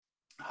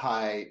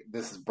Hi,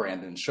 this is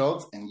Brandon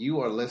Schultz, and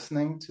you are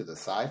listening to the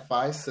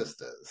SyFy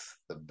Sistas,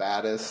 the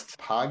baddest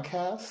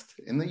podcast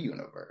in the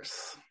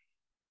universe.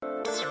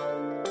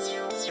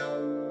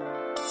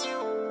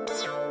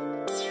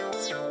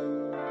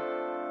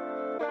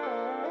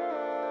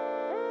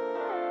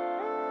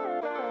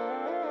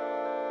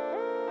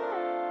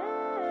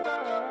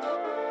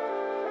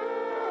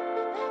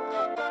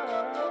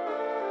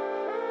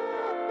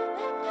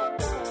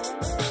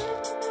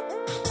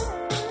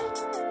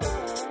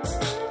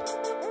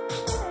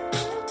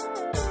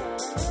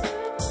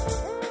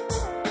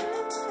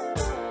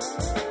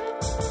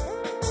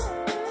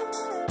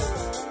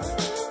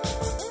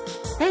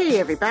 Hey,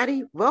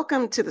 everybody.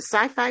 Welcome to the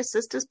SyFy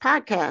Sistas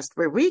podcast,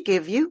 where we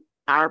give you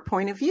our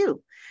point of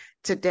view.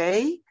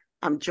 Today,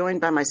 I'm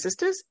joined by my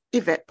sisters,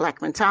 Yvette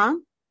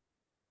Blackman-Tom.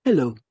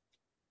 Hello.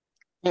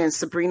 And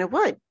Sabrina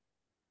Wood.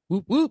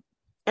 Whoop, whoop.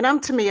 And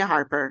I'm Tamia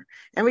Harper.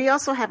 And we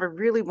also have a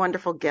really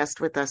wonderful guest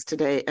with us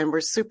today, and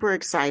we're super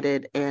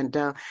excited. And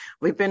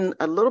we've been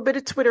a little bit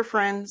of Twitter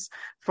friends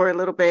for a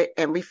little bit,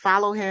 and we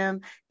follow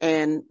him,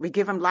 and we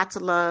give him lots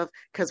of love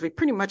because we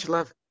pretty much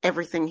love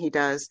everything he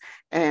does.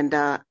 And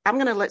I'm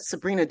going to let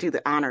Sabrina do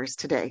the honors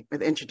today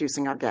with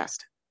introducing our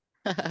guest.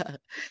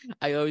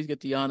 I always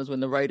get the honors when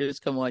the writers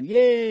come on.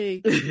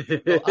 Yay!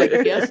 So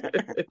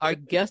our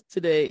guest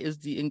today is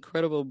the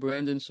incredible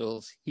Brandon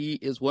Schultz. He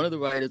is one of the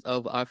writers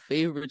of our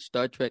favorite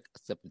Star Trek,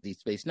 except for Deep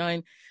Space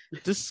Nine,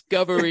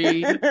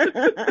 Discovery.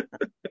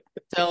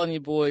 Telling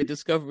you, boy,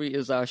 Discovery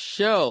is our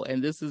show.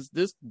 And this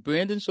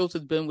Brandon Schultz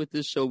has been with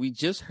this show. We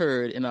just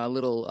heard in our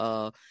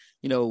little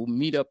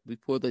meet up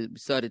before we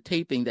started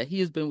taping that he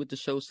has been with the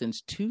show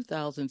since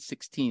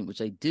 2016,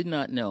 which I did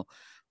not know.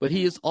 But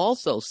he is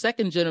also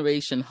second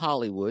generation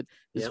Hollywood.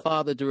 His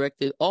father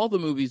directed all the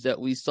movies that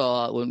we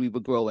saw when we were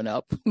growing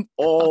up.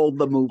 All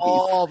the movies.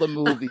 All the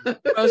movies.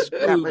 Rush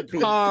Group,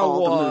 Car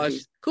Wash,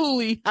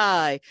 Cooley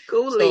High.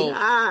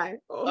 High.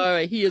 Oh. All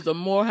right. He is a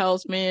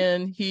Morehouse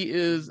man. He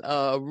is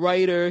a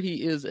writer.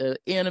 He is an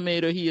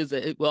animator.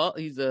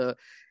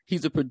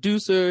 He's a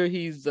producer.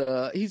 He's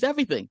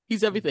everything.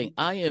 He's everything.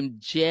 I am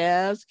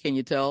jazzed. Can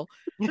you tell?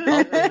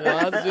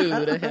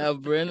 Wazoo to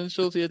have Brandon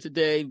Schultz here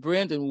today.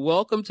 Brandon,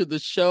 welcome to the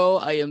show.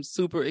 I am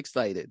super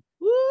excited.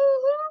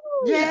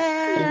 Woo-hoo!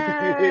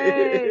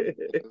 Yay!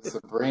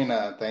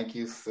 Sabrina, thank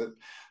you,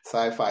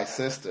 SyFy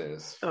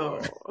Sisters, for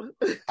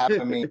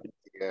having me in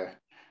your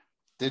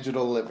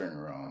digital living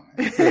room.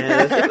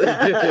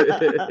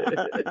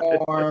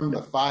 Warm,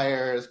 the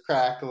fire is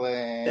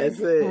crackling.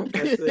 That's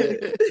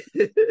it.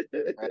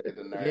 Ready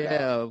to nerd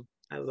out.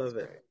 I love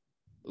it.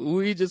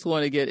 We just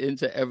want to get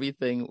into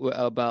everything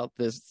about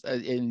this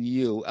in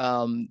you.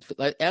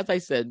 As I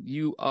said,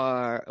 you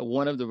are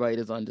one of the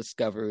writers on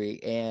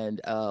Discovery.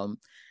 And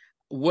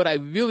what I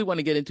really want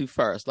to get into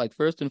first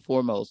and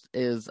foremost,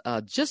 is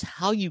just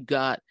how you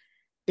got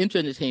into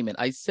entertainment.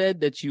 I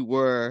said that you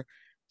were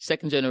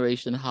second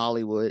generation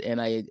Hollywood, and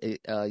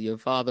your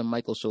father,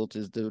 Michael Schultz,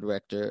 is the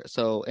director.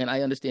 So, and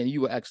I understand you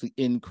were actually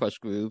in Crush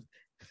Groove.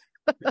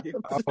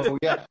 Oh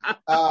yeah,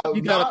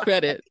 you got a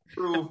credit.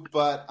 True,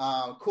 but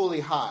Cooley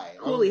High.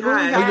 Cooley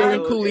High. Oh, you're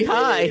in Cooley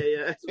High.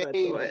 Yeah.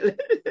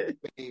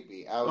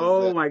 Baby.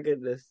 My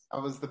goodness. I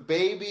was the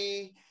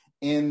baby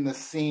in the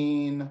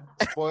scene.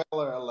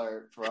 Spoiler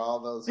alert for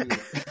all those who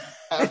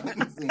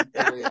haven't seen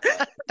Cooley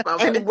High.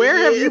 And where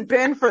have you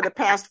been for the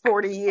past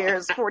 40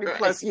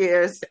 plus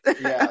years?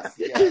 Yes.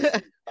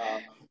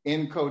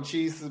 In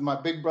Cochise,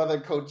 my big brother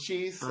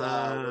Cochise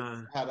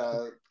had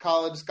a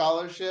college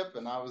scholarship,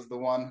 and I was the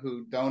one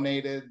who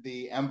donated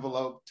the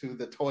envelope to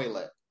the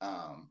toilet.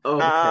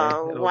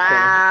 Wow!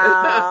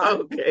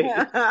 Okay.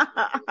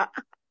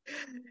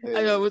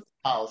 I know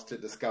house to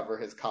discover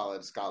his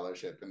college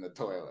scholarship in the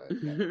toilet.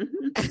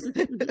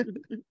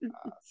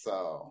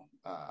 So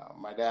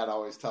my dad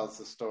always tells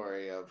the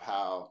story of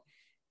how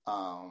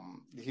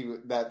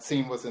that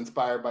scene was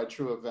inspired by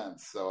true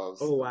events. So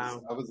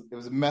it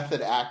was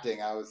method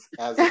acting. I was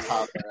as a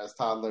toddler, as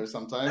toddlers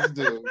sometimes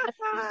do.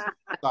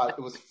 Thought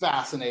it was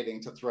fascinating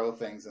to throw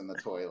things in the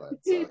toilet.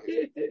 So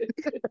he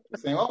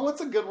was saying, "Oh, what's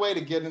a good way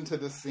to get into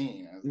this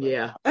scene?"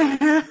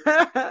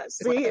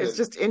 See, it's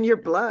just in your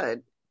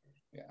blood.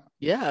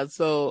 Yeah.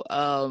 So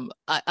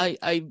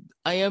I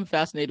am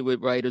fascinated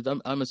with writers.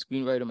 I'm a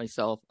screenwriter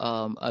myself.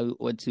 I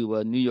went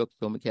to New York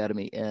Film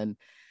Academy, and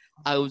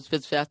I was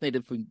just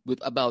fascinated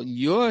about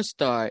your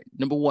start,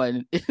 number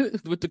one,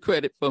 with the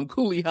credit from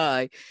Cooley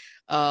High.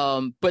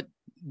 But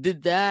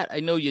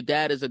I know your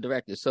dad is a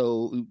director,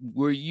 so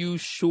were you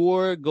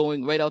sure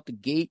going right out the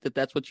gate that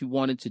that's what you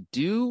wanted to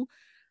do?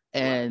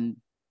 And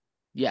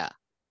yeah.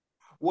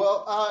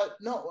 Well,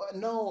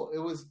 no, it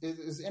was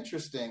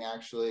interesting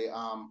actually.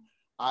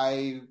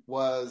 I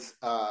was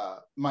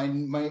my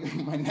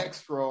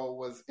next role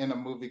was in a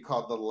movie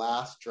called The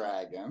Last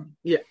Dragon.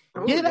 Yeah.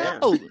 Get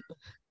out.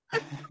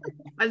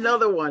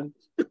 Another one.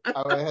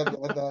 I had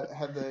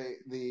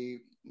the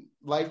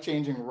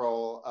life-changing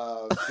role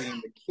of being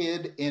the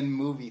kid in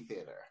movie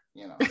theater,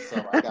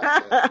 so I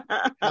got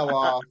to tell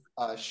off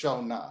show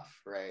enough,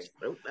 right?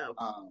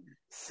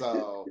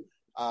 So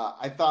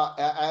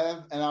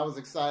I was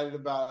excited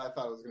about it. I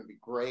thought it was going to be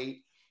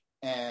great.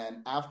 And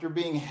after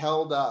being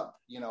held up,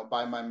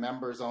 by my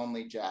members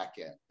only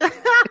jacket,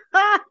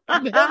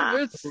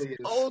 members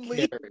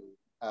only,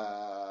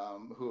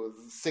 who was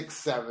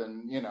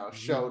 6'7",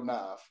 show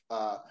enough,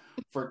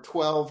 for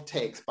 12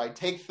 takes. By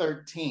take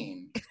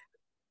 13,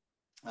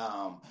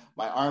 my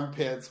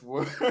armpits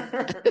were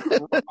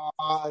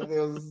raw.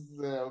 There was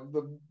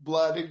the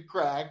blood had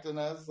cracked, and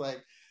I was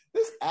like,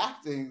 this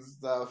acting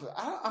stuff,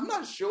 I'm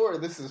not sure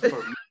this is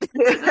for me.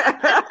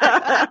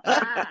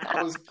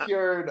 I was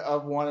cured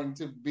of wanting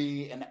to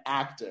be an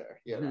actor.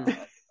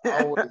 I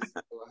always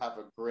have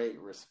a great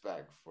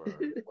respect for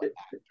what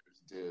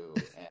actors do,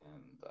 and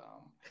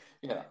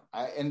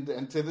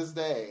and to this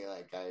day,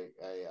 like I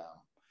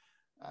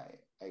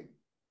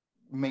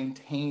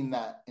maintain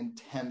that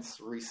intense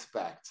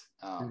respect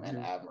and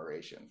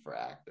admiration for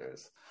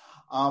actors.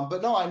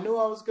 But no, I knew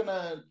I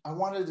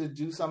wanted to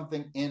do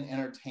something in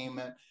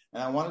entertainment,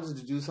 and I wanted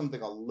to do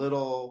something a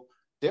little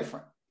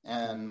different,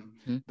 and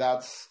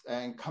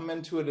and come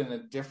into it in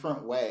a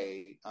different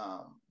way,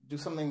 do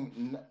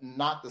something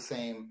not the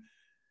same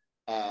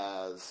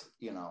as,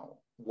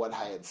 what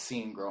I had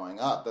seen growing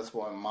up. That's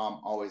why my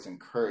mom always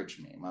encouraged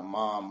me. My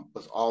mom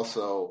was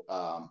also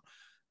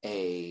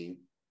a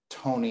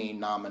Tony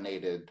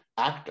nominated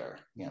actor,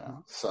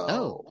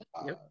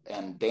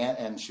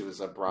 and she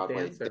was a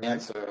Broadway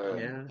dancer.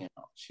 And,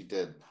 she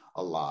did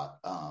a lot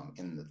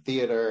in the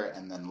theater,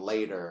 and then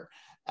later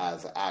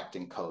as an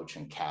acting coach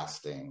and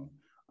casting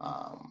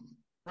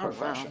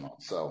professional.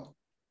 Wow.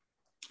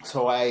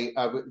 So I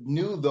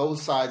knew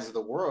those sides of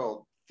the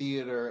world,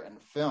 theater and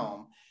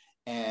film.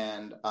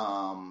 And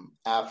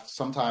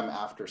sometime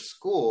after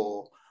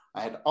school,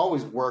 I had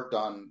always worked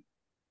on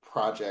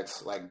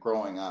projects like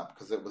growing up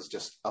because it was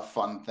just a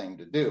fun thing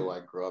to do.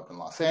 I grew up in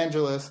Los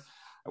Angeles.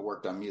 I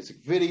worked on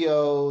music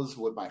videos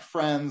with my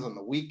friends on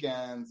the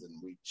weekends, and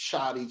we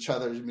shot each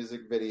other's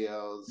music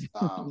videos.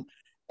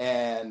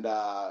 And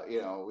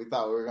we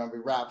thought we were going to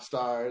be rap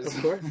stars.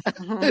 Of course.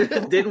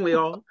 Didn't we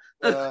all?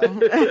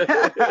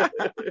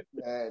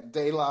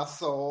 De La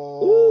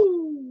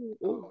Soul,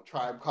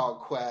 Tribe Called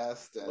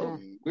Quest,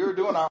 and we were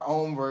doing our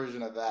own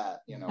version of that,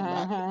 back in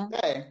the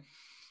day.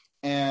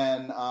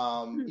 And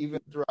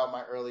even throughout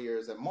my early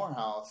years at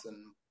Morehouse,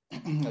 and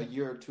a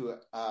year or two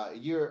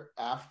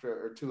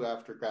after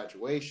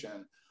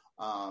graduation,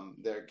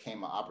 there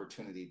came an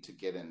opportunity to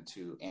get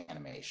into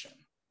animation.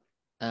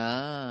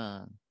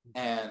 And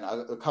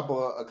a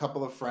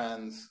couple of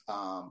friends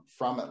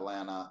from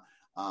Atlanta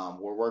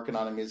were working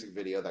on a music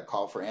video that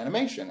called for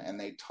animation, and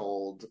they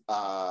told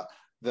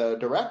the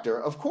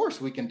director, "Of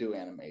course, we can do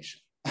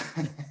animation."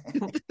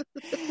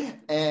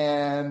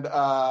 And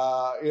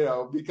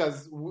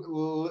because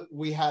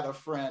we had a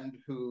friend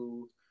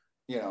who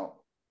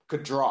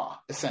could draw,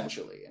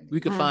 essentially, and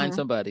we could find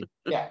somebody.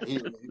 Yeah, he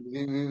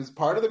was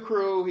part of the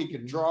crew. He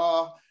could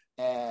draw,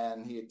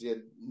 and he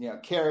did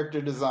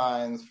character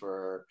designs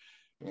for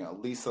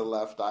Lisa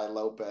Left Eye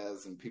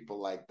Lopez and people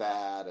like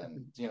that.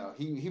 And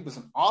he was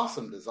an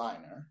awesome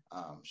designer,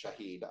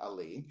 Shahid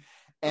Ali.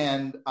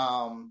 And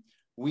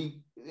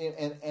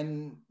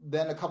and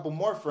then a couple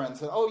more friends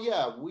said,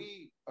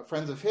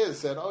 friends of his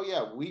said,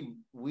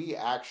 we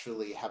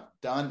actually have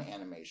done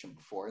animation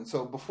before. And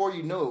so before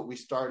you knew it, we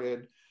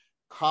started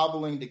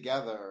cobbling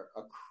together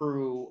a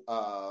crew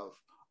of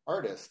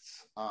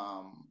artists.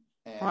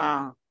 And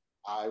wow.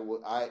 I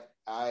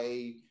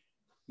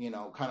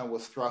kind of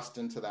was thrust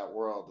into that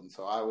world. And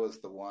so I was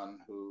the one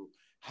who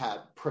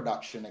had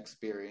production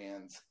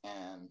experience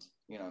and,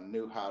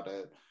 knew how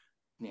to,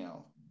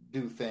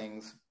 do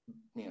things,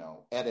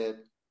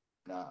 edit,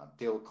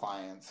 deal with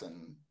clients,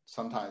 and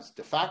sometimes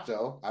de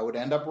facto, I would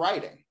end up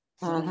writing.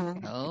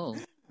 So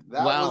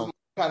that was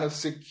my kind of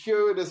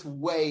circuitous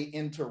way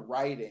into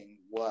writing,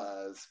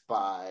 was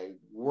by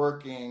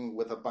working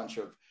with a bunch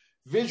of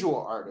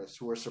visual artists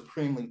who were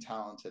supremely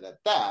talented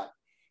at that.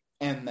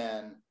 And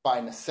then by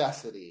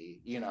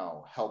necessity,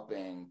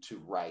 helping to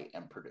write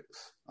and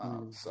produce.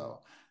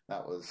 So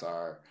that was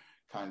our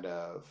kind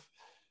of,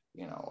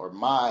 or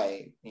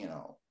my,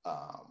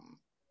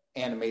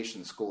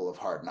 animation school of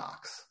hard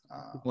knocks.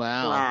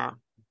 Wow.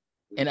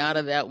 And out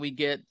of that, we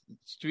get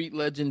Street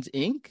Legends,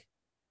 Inc.?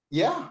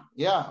 Yeah.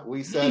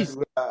 We said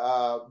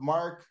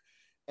Mark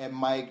and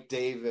Mike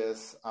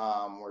Davis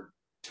were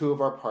two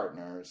of our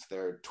partners.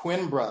 They're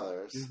twin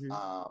brothers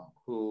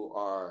who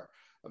are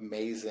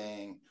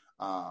amazing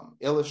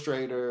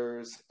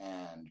illustrators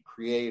and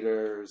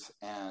creators,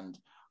 and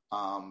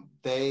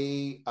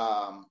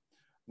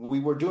we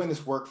were doing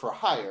this work for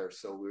hire.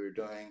 So we were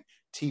doing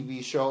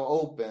TV show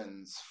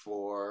opens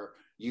for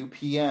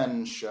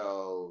UPN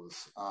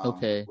shows.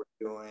 We're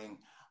doing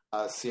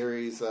a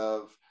series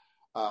of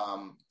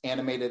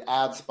animated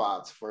ad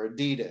spots for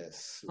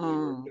Adidas. We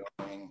were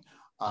doing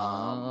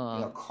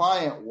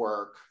client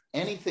work,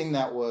 anything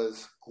that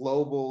was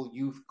global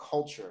youth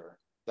culture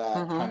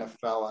that kind of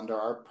fell under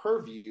our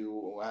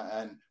purview.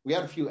 And we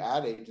had a few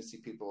ad agency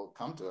people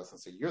come to us and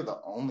say, "You're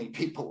the only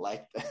people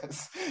like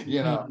this,"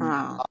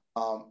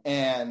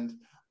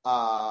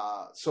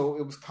 so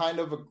it was kind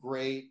of a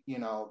great,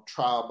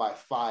 trial by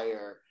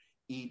fire.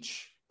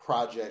 Each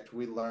project,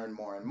 we learned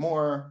more and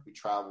more. We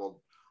traveled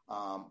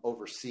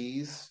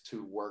overseas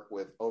to work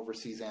with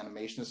overseas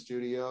animation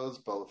studios,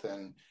 both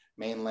in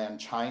mainland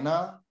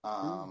China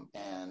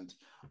and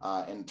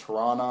in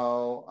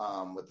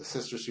Toronto, with the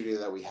sister studio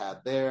that we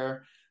had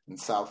there, in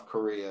South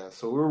Korea.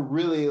 So we were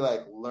really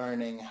like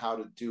learning how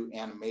to do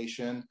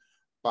animation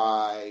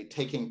by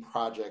taking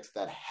projects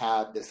that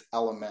had this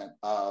element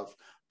of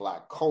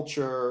Black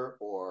culture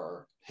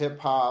or hip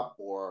hop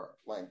or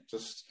like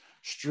just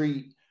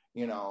street,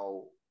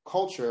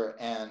 culture,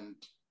 and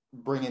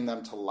bringing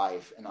them to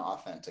life in an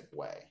authentic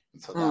way.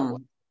 And so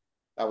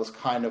that was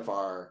kind of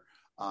our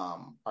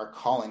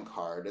calling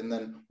card. And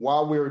then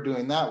while we were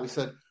doing that, we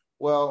said,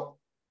 well,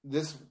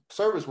 this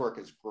service work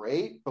is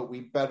great, but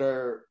we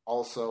better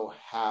also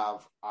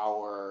have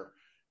our,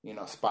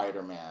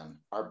 Spider-Man,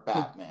 our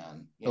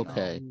Batman,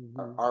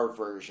 our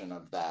version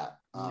of that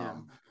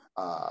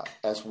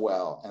as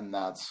well. And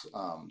that's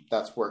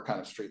where kind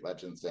of Street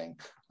Legends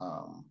Inc.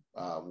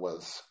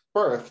 Was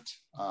birthed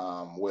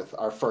with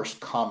our first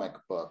comic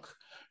book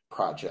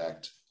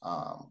project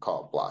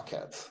called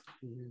Blockheads.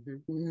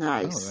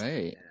 Nice. All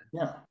right.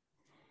 Yeah.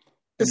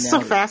 It's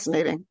so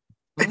fascinating.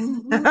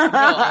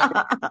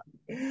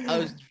 I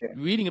was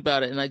reading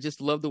about it, and I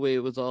just love the way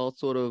it was all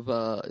sort of,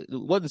 it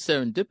wasn't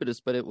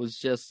serendipitous, but it was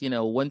just,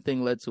 one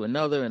thing led to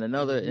another and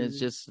another. And it's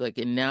just like,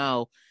 and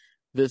now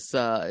this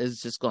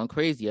is just gone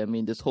crazy. I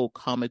mean, this whole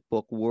comic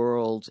book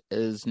world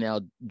is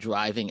now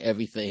driving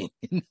everything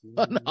in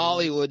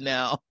Hollywood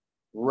now.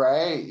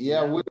 Right.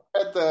 Yeah. We were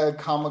at the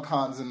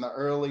Comic-Cons in the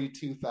early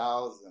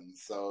 2000s.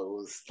 So it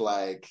was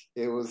like,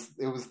 it was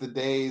the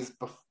days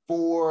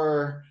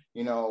before,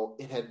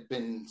 it had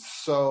been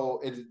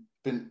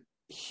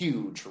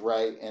huge,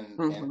 right?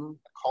 In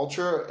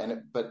culture,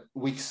 but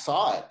we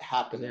saw it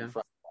happen in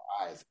front of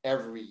our eyes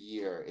every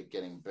year, it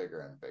getting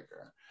bigger and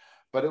bigger.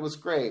 But it was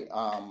great.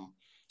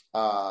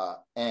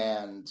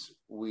 And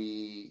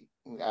we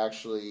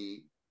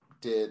actually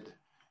did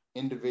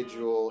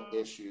individual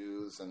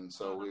issues, and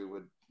so we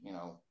would,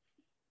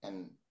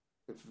 and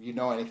if you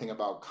know anything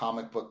about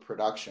comic book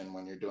production,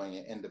 when you're doing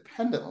it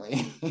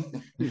independently,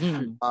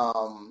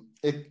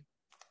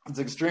 it's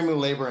extremely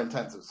labor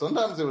intensive.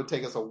 Sometimes it would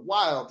take us a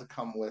while to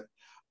come with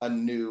a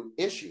new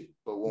issue,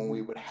 but when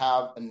we would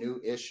have a new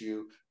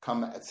issue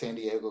come at San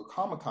Diego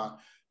Comic-Con,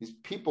 these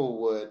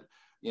people would,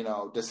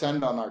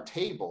 descend on our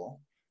table,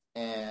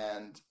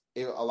 and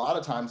a lot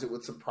of times it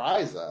would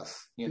surprise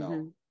us,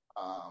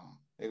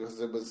 It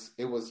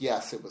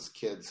was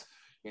kids,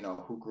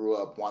 who grew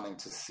up wanting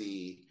to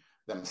see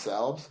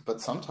themselves, but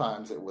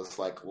sometimes it was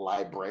like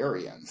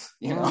librarians,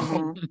 It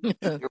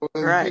was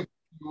right.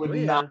 You would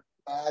not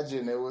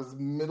imagine. It was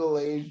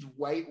middle-aged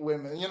white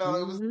women, it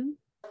was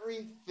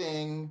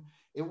everything.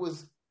 It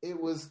was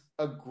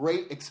a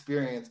great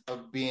experience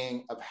of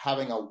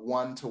having a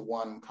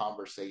one-to-one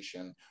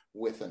conversation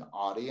with an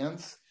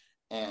audience.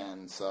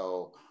 And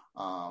so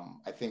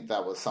I think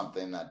that was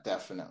something that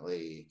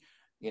definitely,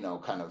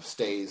 kind of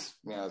stays,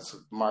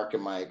 Mark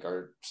and Mike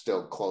are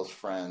still close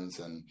friends.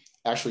 And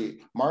actually,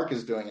 Mark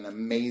is doing an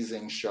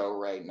amazing show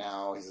right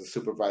now. He's a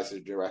supervisor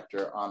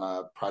director on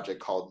a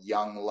project called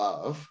Young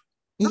Love.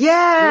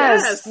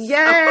 Yes.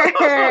 Yay.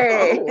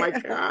 Oh my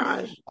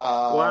gosh.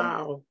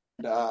 Wow.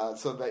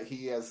 So that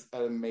he has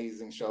an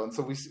amazing show. And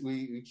so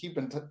we keep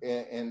in touch,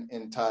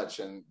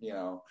 and,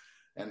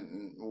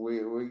 and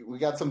we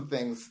got some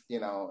things,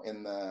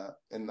 in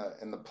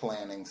the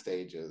planning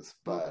stages,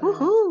 but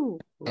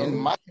and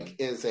Mike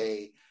is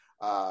a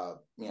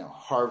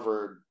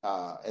Harvard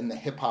in the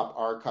hip hop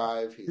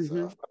archive. He's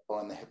a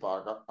fellow in the hip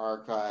hop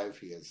archive.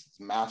 He has his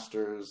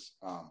master's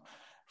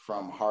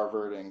from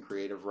Harvard in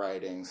creative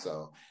writing.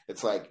 So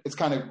it's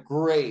kind of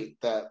great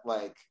that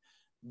like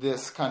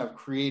this kind of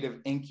creative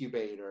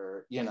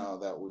incubator,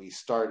 that we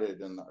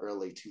started in the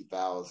early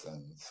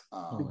 2000s,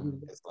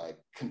 is like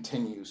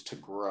continues to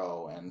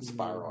grow and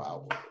spiral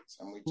outwards.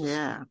 And we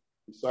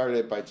started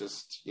it by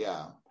just,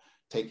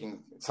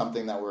 taking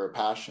something that we're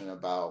passionate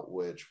about,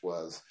 which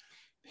was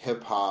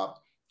hip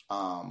hop,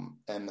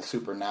 and the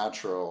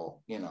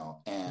supernatural,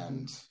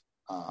 and,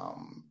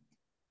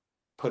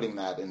 putting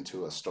that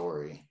into a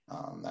story,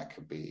 that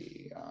could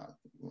be,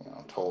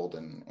 told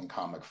in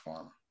comic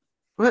form.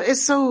 Well,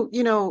 it's so,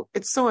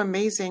 it's so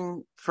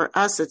amazing for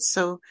us. It's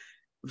so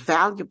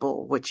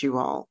valuable what you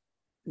all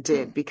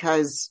did,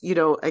 because,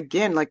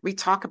 again, like we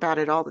talk about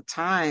it all the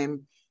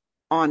time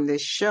on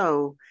this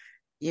show,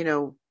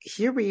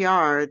 here we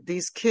are,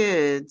 these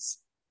kids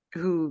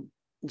who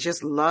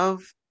just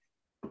love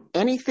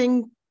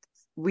anything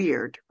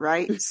weird,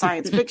 right?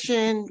 Science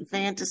fiction,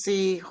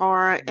 fantasy,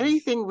 horror,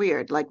 anything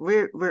weird. Like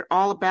we're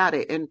all about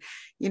it. And,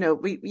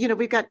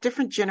 we've got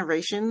different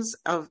generations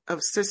of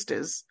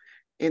sisters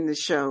in the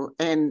show.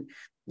 And,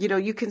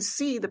 you can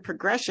see the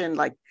progression,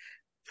 like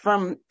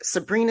from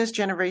Sabrina's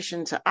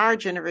generation to our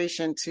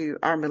generation to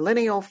our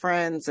millennial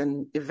friends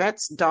and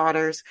Yvette's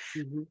daughters,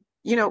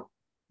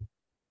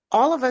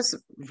 all of us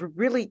were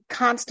really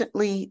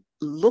constantly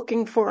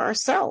looking for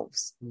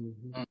ourselves.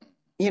 Mm-hmm.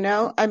 You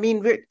know, I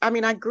mean,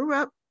 I grew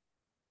up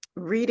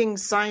reading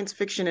science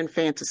fiction and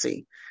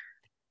fantasy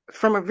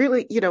from a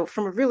really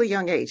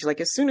young age. Like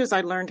as soon as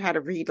I learned how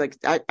to read, like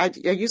I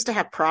used to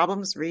have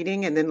problems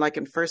reading, and then like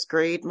in first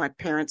grade, my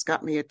parents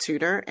got me a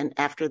tutor, and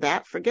after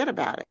that, forget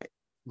about it.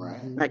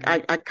 Right. Like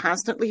I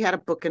constantly had a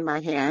book in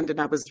my hand,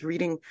 and I was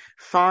reading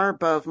far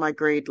above my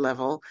grade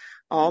level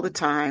all the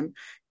time.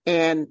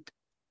 And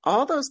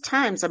all those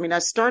times, I mean, I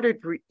started,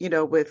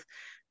 with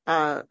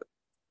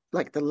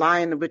like The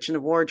Lion, the Witch, and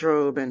the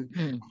Wardrobe,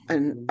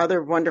 and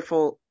other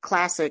wonderful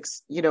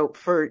classics,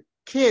 for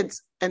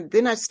kids. And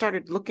then I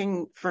started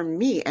looking for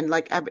me, and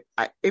like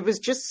it was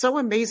just so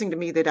amazing to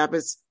me that I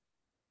was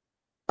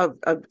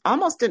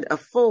almost a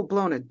full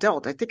blown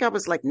adult. I think I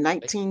was like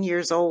 19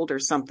 years old or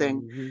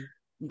something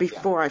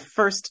before I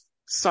first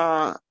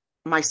saw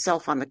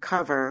myself on the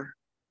cover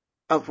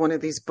of one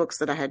of these books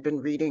that I had been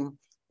reading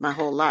my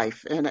whole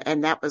life.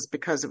 And that was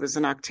because it was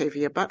an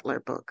Octavia Butler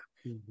book.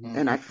 Mm-hmm.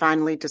 And I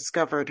finally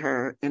discovered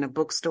her in a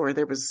bookstore.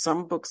 There was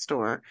some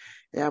bookstore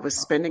that I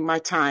was spending my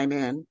time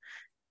in.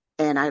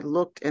 And I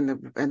looked, and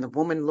the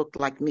woman looked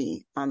like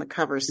me on the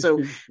cover.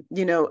 So,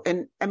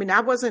 and I mean,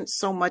 I wasn't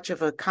so much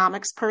of a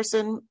comics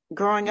person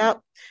growing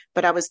up,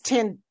 but I was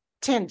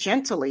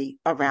tangentially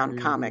around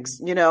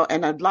comics, and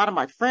a lot of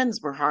my friends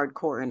were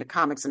hardcore into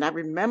comics. And I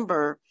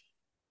remember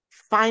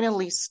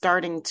finally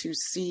starting to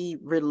see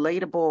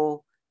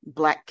relatable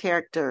Black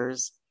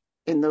characters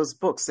in those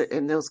books,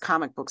 in those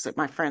comic books that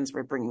my friends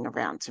were bringing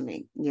around to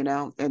me,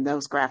 and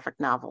those graphic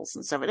novels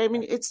and stuff. I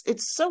mean, it's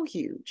so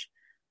huge.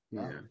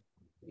 Yeah.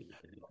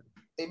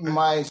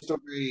 My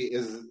story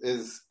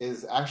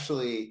is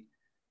actually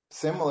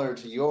similar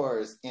to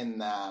yours in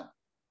that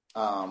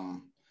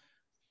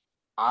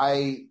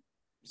I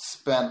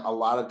spent a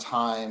lot of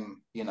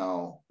time,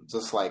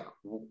 just like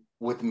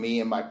with me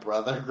and my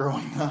brother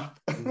growing up.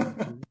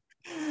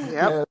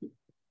 Yep.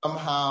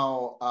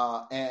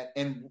 Somehow,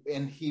 and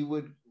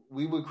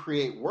we would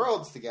create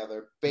worlds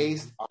together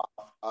based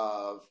off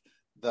of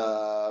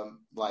the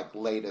like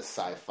latest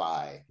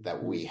sci-fi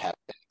that we have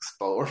been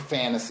exposed, or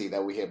fantasy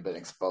that we have been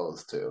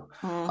exposed to.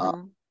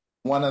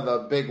 One of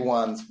the big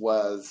ones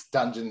was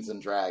Dungeons and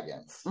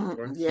Dragons,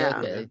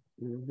 yeah,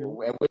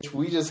 which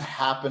we just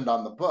happened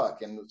on the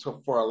book. And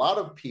so for a lot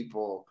of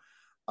people,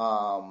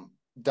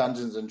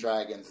 Dungeons and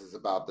Dragons is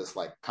about this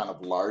like kind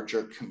of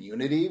larger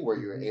community where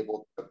you're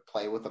able to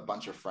play with a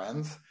bunch of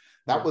friends.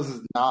 That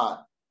was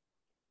not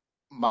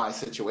my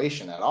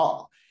situation at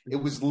all. It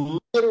was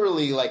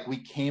literally like we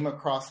came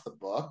across the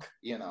book,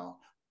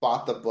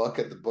 bought the book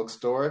at the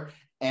bookstore,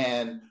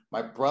 and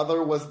my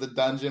brother was the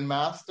dungeon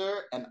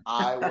master and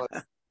I was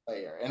the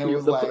player. And it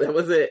was like, that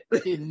was it.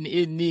 Didn't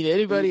need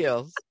anybody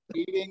else.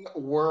 Creating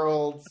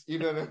worlds, you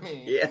know what I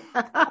mean?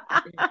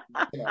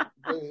 Yeah.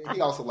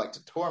 He also liked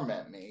to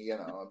torment me,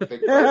 a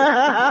big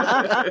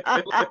brother.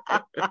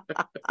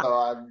 So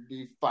I'd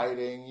be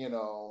fighting,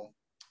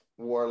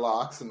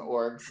 warlocks and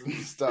orcs and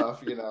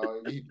stuff,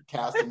 he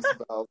casting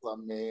spells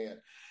on me. And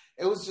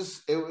it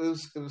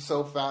was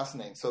so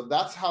fascinating. So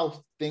that's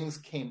how things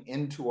came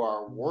into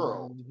our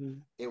world.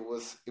 It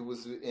was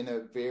in a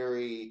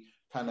very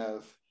kind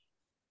of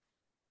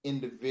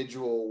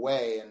individual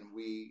way, and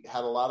we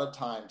had a lot of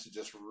time to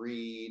just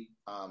read.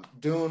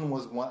 Dune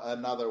was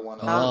another one.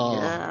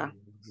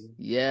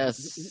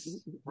 Yes.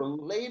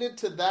 Related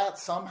to that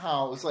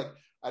somehow, it was like,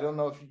 I don't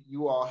know if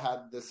you all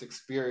had this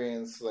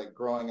experience like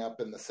growing up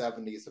in the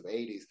 70s or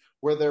 80s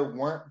where there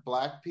weren't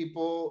Black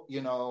people,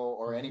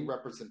 or any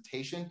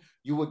representation.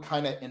 You would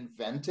kind of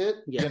invent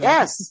it.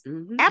 Yes,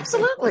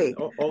 absolutely.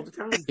 All the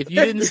time. If you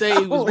didn't say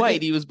he was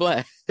white, he was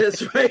Black.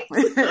 That's right.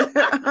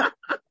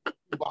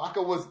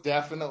 Chewbacca was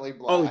definitely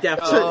Black. Oh,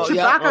 definitely.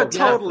 Chewbacca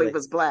totally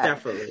was Black.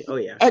 Definitely. Oh,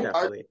 yeah. And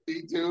definitely.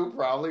 R2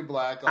 probably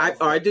Black.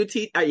 R2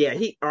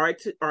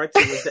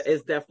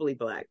 is definitely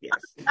Black. Yes.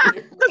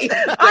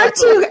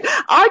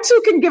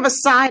 R2 can give a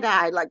side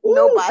eye like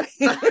nobody,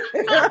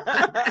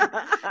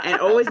 and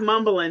always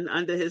mumbling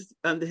under his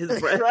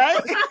breath.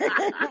 Right.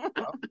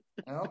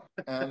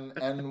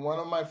 And one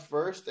of my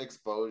first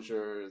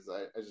exposures,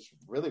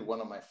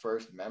 one of my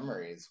first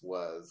memories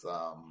was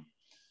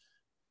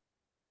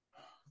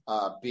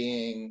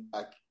being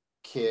a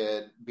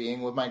kid,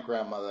 being with my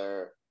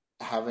grandmother,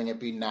 having it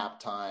be nap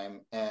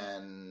time,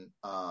 and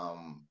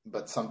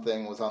but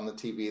something was on the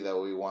TV that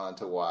we wanted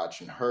to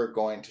watch, and her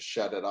going to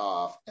shut it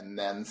off, and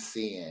then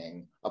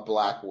seeing a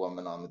Black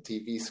woman on the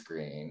TV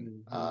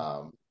screen,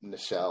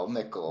 Nichelle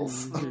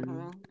Nichols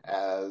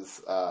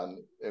as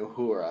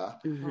Uhura,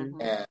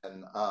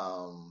 and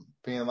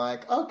being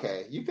like,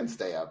 okay, you can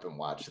stay up and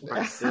watch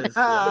this. Nice.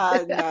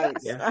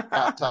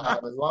 Nap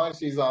time, as long as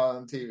she's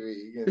on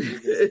TV.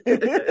 You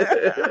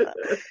can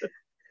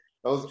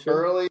those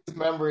earliest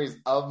memories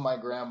of my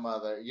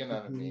grandmother, you know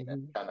what I mean,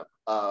 and kind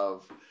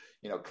of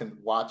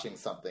watching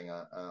something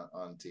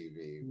on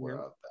TV were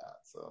of that.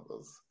 So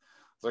those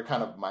are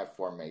kind of my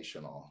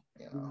formational,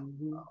 I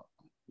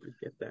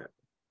get that.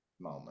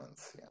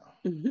 moments.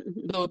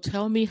 So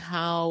tell me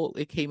how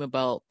it came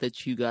about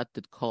that you got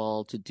the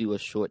call to do a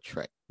short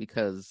trek,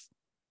 because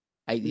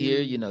I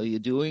hear, here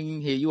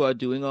you are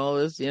doing all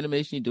this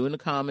animation, you're doing the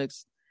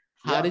comics.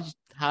 How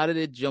did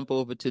it jump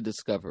over to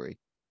Discovery?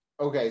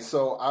 Okay,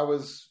 so I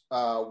was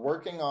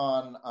working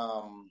on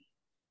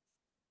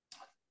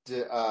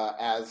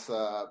as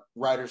a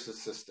writer's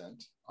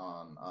assistant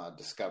on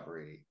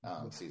Discovery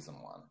season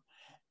 1,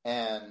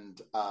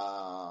 and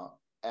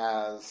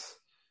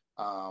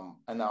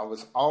and I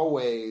was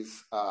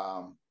always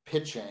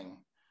pitching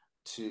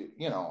to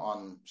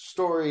on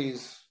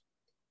stories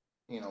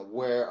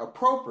where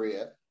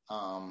appropriate,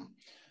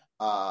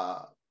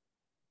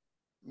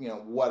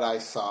 what I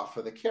saw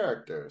for the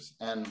characters.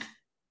 And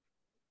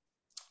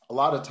a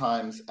lot of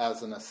times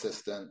as an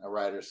assistant, a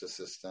writer's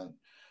assistant,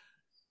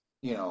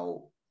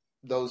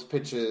 those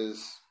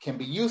pitches can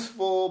be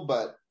useful,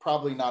 but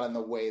probably not in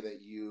the way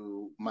that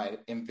you might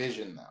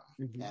envision them.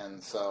 Mm-hmm.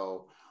 And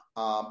so,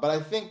 but I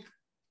think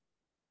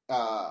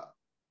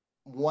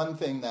one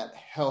thing that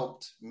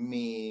helped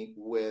me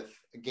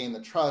gain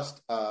the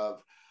trust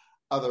of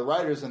other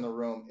writers in the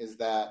room is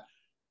that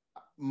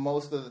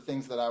most of the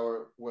things that I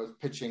was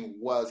pitching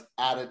was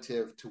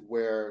additive to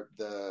where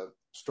the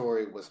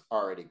story was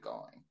already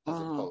going, as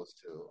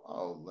opposed to,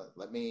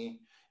 let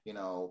me,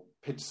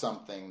 pitch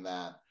something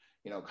that,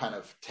 kind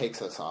of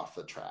takes us off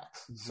the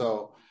tracks. Mm-hmm.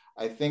 So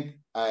I think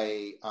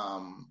I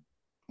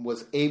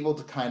was able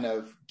to kind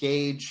of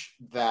gauge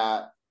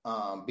that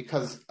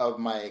because of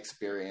my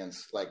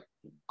experience, like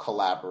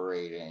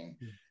collaborating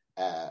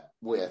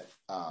with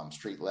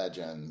Street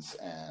Legends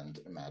and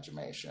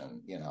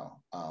Imagination,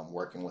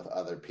 working with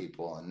other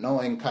people and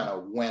knowing kind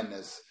of when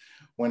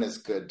is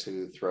good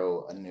to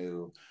throw a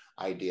new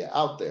idea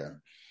out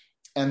there.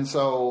 And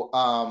so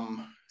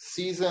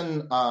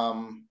season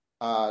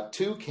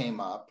 2 came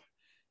up,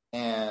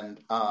 and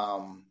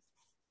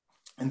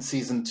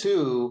season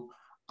 2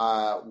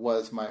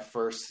 was my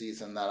first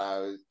season that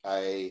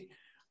I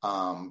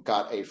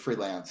got a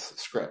freelance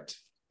script.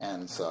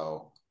 And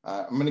so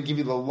I'm going to give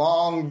you the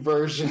long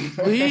version.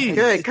 Please.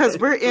 Good, because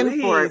we're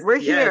in for it. We're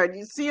here.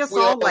 You see us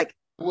all like...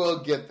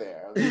 We'll get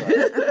there.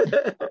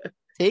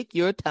 Take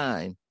your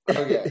time.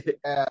 Okay.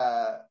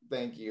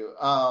 Thank you.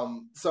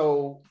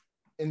 So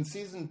in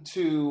season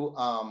 2,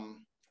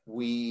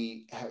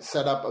 we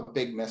set up a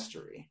big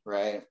mystery,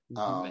 right?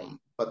 Right.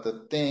 But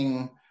the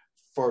thing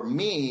for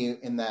me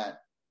in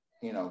that,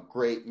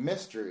 great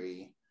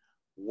mystery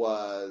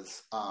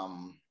was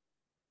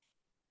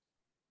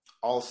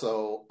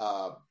also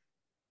a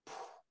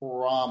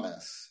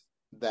promise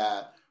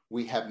that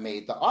we have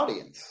made the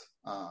audience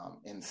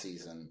in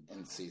season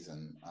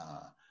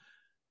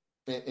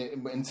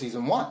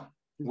 1,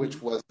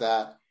 which was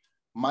that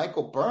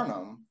Michael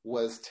Burnham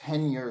was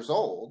 10 years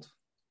old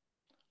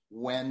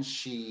when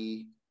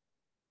she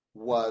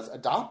was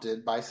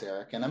adopted by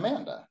Sarek and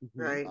Amanda,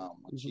 right?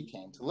 When she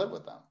came to live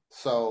with them.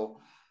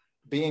 So,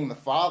 being the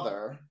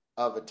father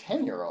of a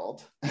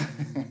 10-year-old,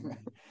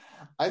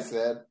 I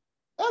said,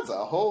 that's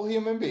a whole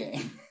human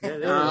being.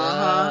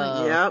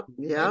 Yep.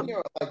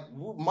 Like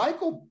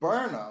Michael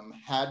Burnham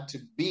had to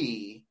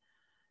be,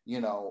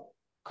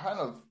 kind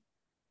of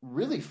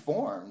really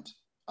formed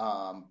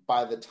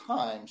by the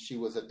time she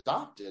was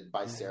adopted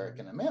by Sarek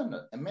and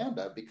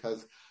Amanda,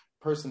 because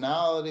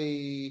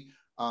personality,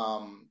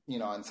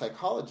 and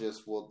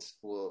psychologists will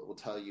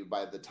tell you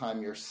by the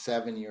time you're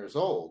 7 years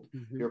old,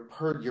 your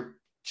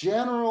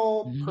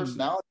general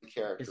personality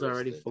characteristics is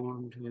already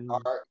formed,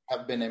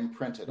 have been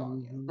imprinted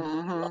on you.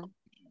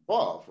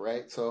 Evolve,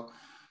 right? So,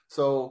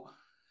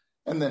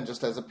 and then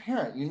just as a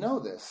parent,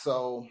 this.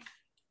 So,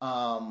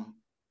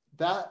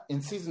 that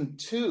in season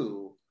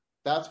 2,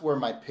 that's where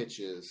my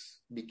pitches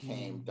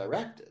became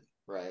directed,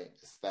 right?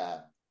 Is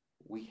that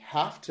we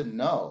have to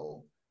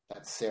know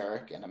that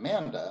Sarek and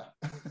Amanda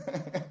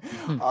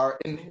are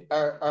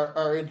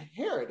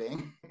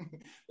inheriting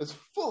this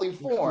fully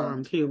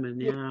formed human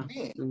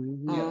being,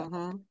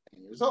 10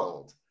 years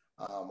old,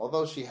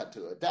 although she had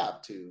to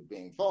adapt to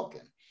being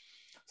Vulcan.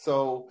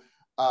 So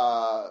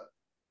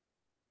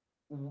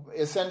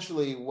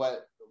essentially,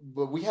 what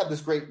we had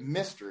this great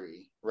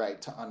mystery, right,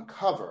 to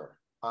uncover,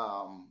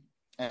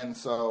 and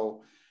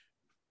so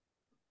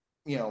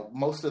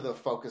most of the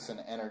focus and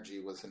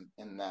energy was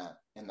in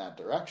that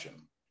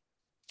direction.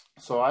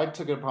 So I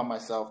took it upon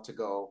myself to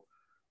go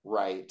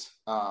write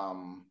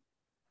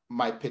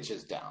my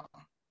pitches down,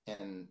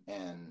 and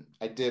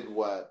I did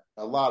what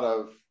a lot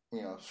of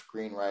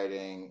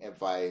screenwriting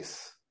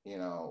advice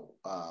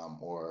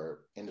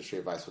or industry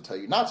advice will tell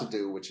you not to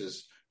do, which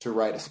is to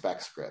write a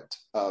spec script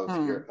of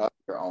your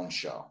own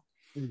show.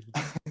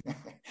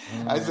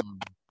 I said,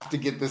 I have to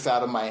get this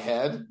out of my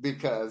head,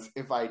 because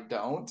if I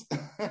don't,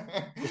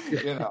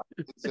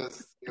 it's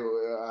just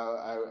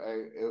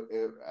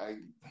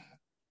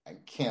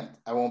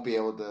I won't be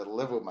able to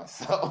live with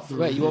myself.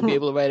 Right. You won't be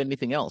able to write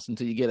anything else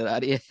until you get it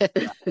out of your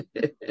head.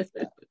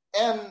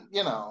 And,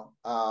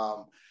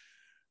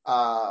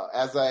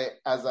 as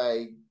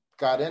I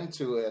got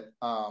into it,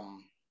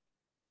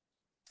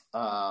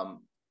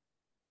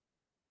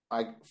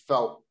 I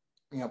felt,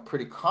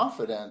 pretty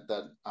confident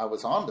that I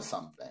was onto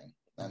something.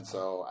 And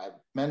so I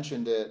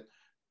mentioned it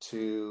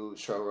to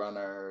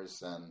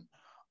showrunners, and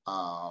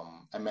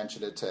I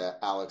mentioned it to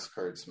Alex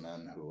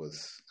Kurtzman, who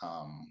was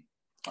our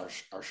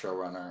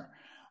showrunner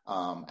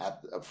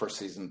for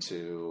season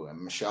 2,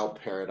 and Michelle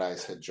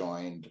Paradise had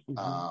joined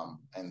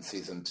in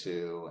season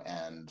 2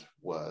 and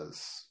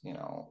was,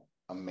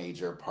 a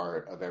major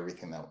part of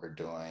everything that we're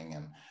doing.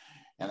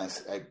 And I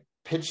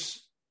pitched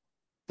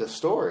the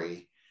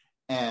story,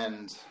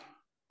 and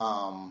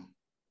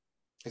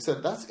I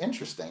said, that's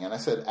interesting. And I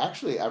said,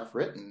 actually, I've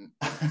written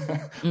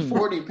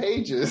 40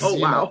 pages, of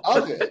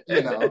it,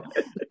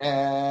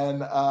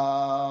 and,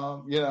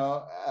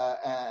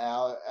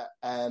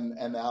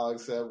 and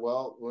Alex said,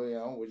 well,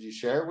 would you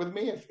share it with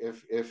me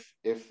if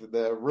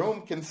the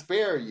room can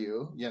spare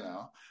you,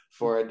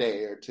 for a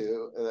day or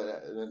two,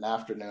 an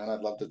afternoon,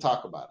 I'd love to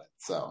talk about it.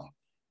 So,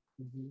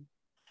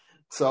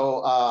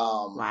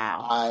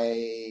 wow.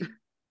 I,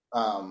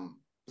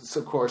 so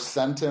of course,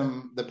 sent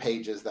him the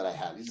pages that I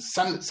had. He just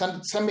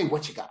send me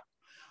what you got.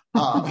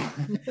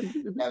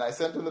 And I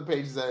sent him the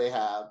pages that I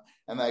have,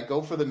 and I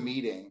go for the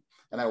meeting,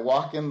 and I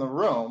walk in the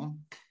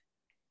room,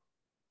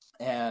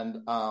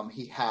 and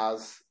he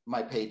has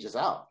my pages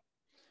out.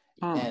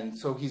 And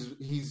so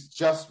he's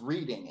just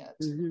reading it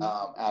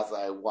as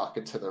I walk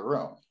into the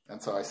room.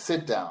 And so I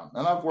sit down,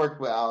 and I've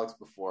worked with Alex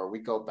before. We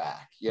go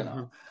back,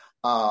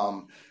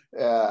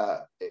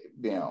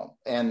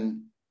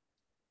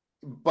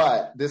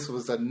 but this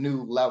was a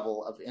new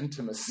level of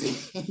intimacy.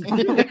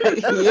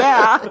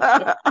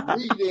 Yeah.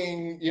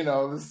 Reading,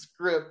 the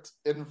script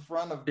in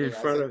front of me.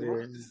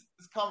 This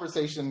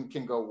conversation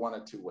can go one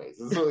of two ways.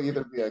 This will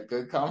either be a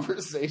good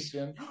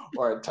conversation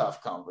or a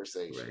tough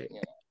conversation. Right.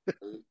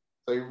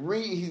 So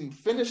he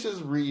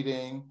finishes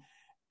reading,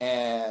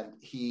 and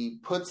he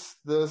puts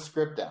the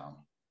script down,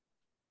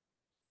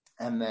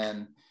 and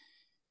then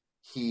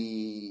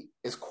he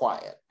is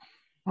quiet.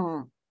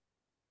 And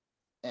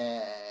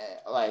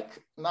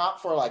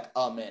not for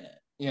a minute,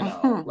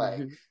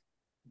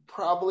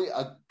 probably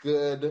a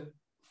good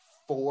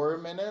 4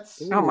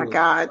 minutes. Oh my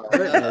God.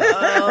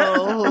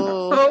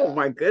 Oh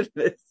my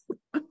goodness.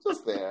 I'm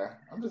just there.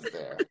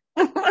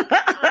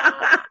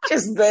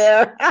 Just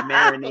there.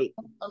 Marinate.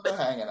 I'm just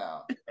hanging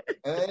out.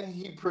 And then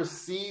he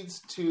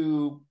proceeds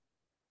to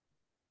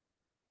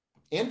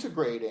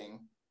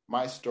integrating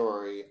my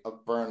story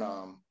of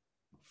Burnham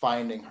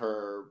finding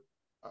her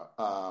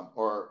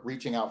or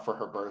reaching out for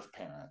her birth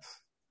parents.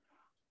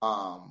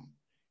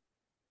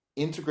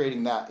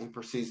 Integrating that, he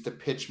proceeds to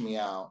pitch me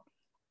out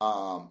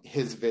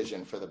his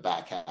vision for the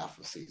back half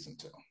of season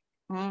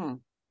 2.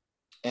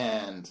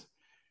 And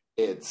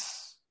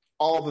it's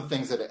all the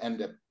things that it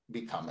end up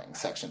becoming,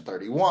 Section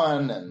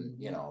 31 and,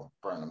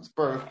 Burnham's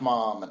birth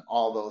mom and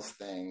all those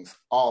things,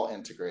 all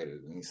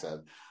integrated. And he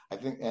said,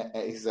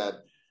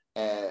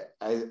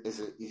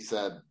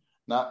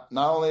 not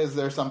only is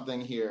there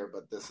something here,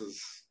 but this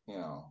is,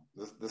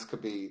 this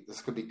could be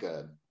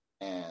good.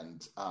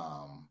 And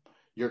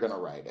you're going to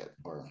write it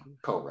or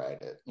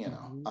co-write it,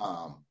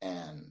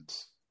 and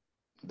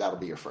that'll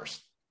be your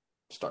first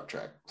Star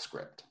Trek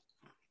script.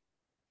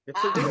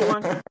 It's a good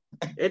one.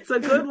 It's a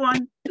good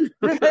one.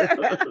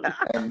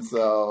 And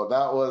so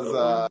that was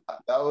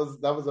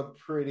a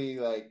pretty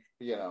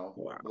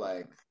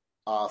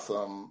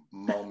awesome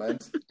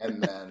moment.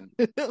 And then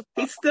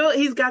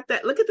he's got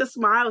that. Look at the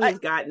smile he's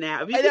got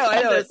now.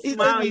 I know.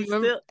 Smile. He's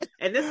still,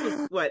 and this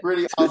was what,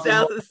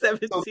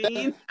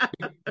 2017.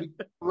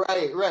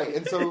 Right.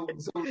 And so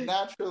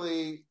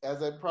naturally,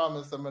 as I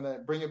promised, I'm going to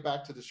bring it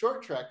back to the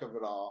short track of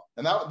it all,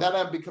 and that ended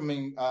up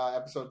becoming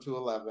episode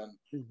 211,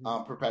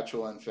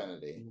 Perpetual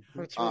Infinity,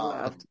 which we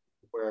loved,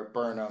 where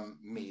Burnham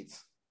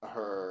meets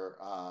her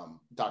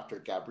Dr.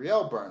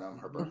 Gabrielle Burnham,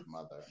 her birth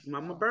mother,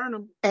 Mama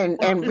Burnham,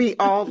 and we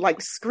all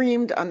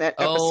screamed on that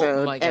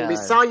episode, and we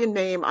saw your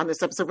name on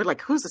this episode. We're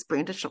like, "Who's this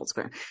Brandon Schultz?"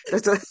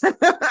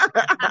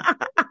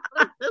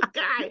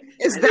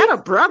 Is that a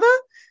brother?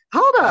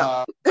 Hold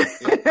up.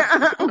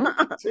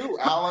 Too,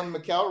 Alan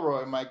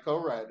McElroy, my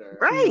co-writer,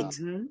 right?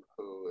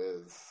 Who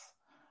is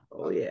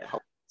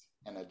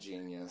and a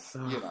genius,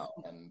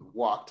 and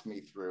walked me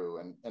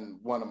through, and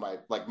one of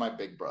my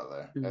big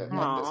brother. At this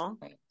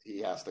point, he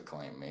has to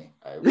claim me.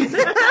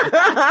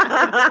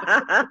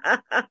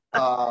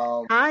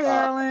 Hi,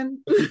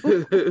 Alan.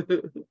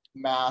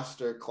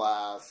 Master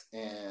class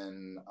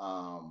in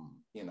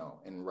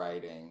in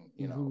writing,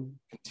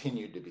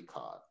 continued to be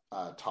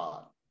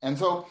taught, and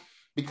so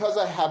because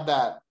I had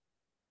that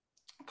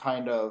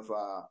kind of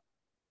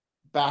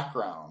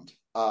background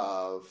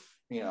of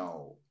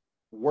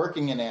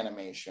working in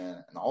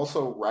animation and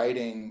also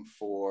writing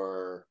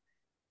for,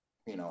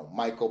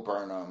 Michael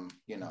Burnham,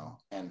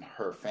 and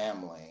her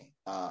family,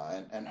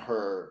 and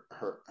her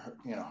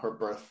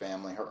birth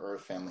family, her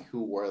Earth family.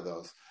 Who were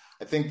those?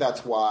 I think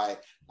that's why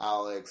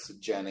Alex,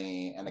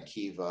 Jenny, and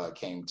Akiva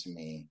came to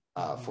me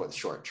for the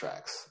short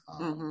tracks,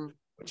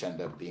 which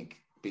ended up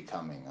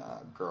becoming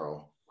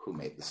Girl Who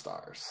Made the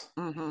Stars.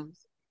 Yeah.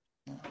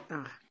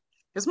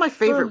 It's my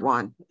favorite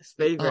one. It's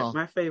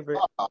my favorite.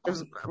 It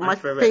was my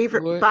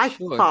favorite by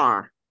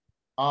far.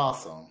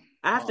 Awesome.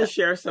 I have to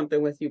share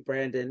something with you,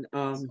 Brandon.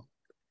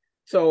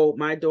 So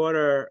my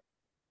daughter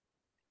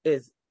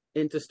is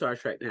into Star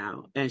Trek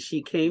now, and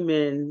she came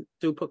in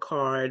through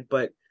Picard,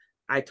 but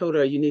I told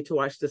her, you need to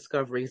watch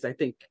Discovery because I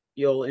think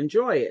you'll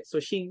enjoy it. So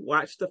she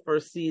watched the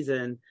first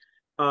season,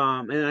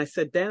 and I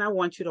said, then I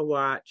want you to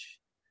watch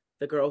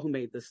The Girl Who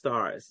Made the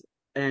Stars.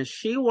 And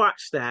she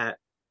watched that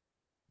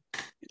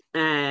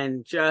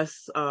and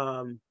just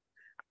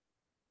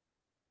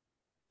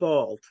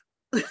bawled.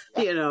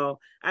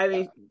 I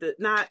mean,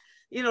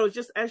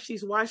 just as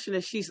she's watching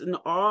it, she's in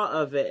awe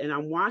of it, and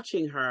I'm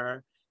watching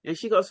her, and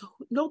she goes,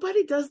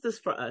 nobody does this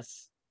for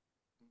us.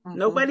 Mm-hmm.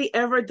 Nobody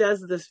ever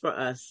does this for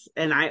us.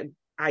 And I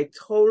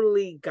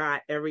totally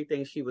got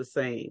everything she was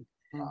saying.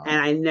 Mm-hmm.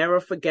 And I never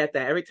forget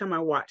that. Every time I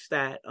watch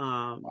that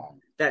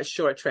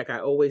short trek, I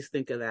always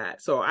think of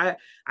that. So I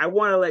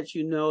want to let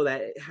you know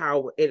that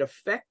how it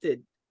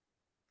affected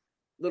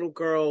little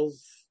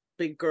girls,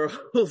 big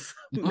girls,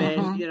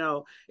 men,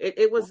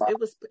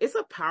 it's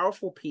a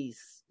powerful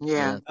piece.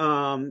 Yeah.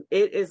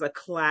 It is a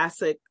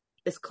classic.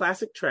 It's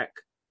classic Trek.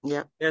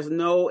 Yeah. There's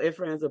no ifs,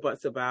 ands, or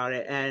buts about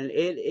it. And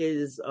it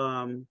is,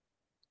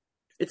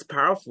 it's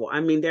powerful. I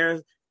mean,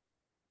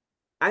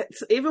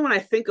 even when I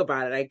think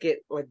about it, I get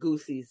like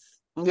goosies.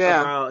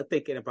 Yeah. About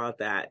thinking about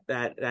that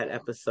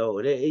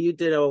episode. You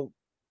did a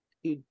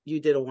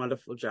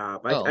wonderful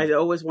job. I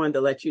always wanted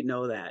to let you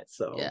know that.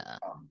 So yeah.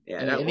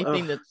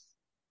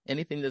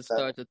 Anything that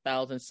starts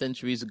 1,000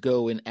 centuries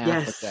ago in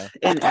Africa.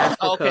 Yes, in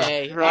Africa.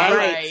 Okay.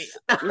 Right.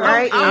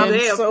 I'm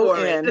so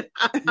in.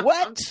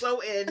 What? I'm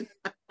so in.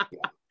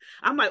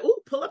 I'm like, ooh,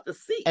 pull up the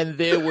seat. And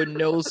there were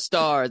no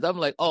stars. I'm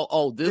like,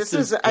 this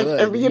is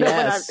good. When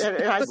I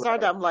saw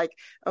that, I'm like,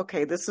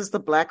 okay, this is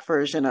the black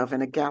version of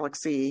In a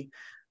Galaxy,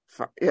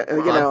 far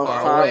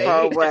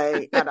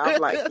away. And I'm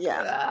like,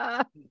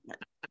 yeah.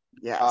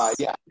 Yes.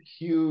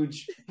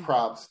 Huge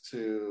props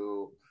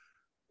to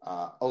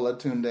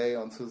Olatunde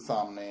on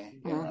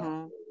Consummate.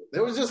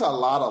 There was just a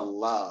lot of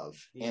love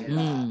in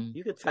that.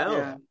 You could tell.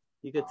 Yeah.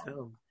 You could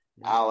tell.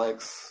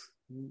 Alex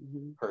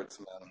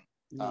Kurtzman.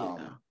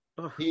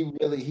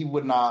 He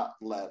would not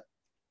let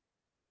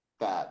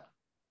that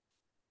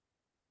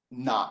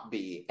not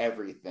be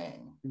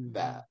everything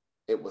that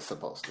it was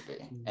supposed to be,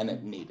 and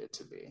it needed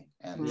to be.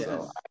 And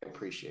so I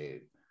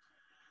appreciate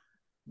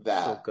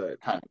that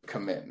kind of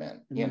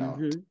commitment,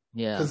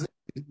 because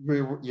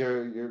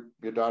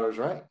your daughter's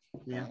right.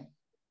 Yeah. Right?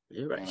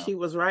 You're right. She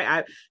was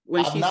right.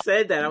 When she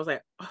said that, I was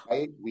like,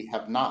 right? We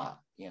have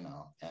not,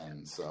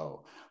 and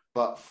so,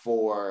 but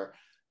for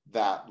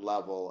that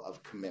level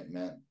of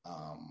commitment,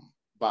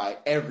 by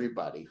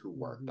everybody who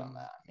worked on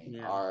that. I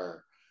mean,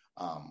 our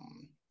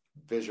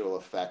visual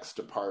effects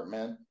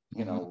department,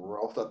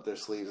 rolled up their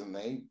sleeves, and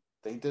they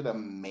did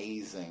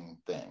amazing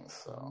things.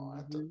 So I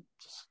have to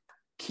just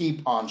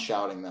keep on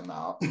shouting them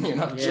out.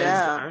 Because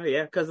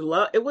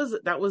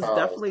that was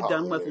definitely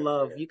done with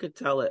love. You could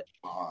tell it.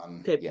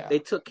 They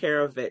took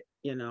care of it.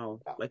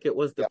 Like it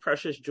was the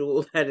precious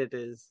jewel that it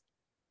is.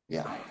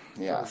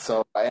 Yeah.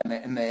 So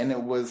and it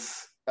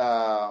was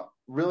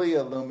really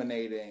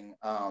illuminating.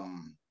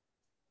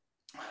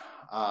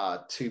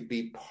 To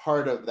be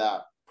part of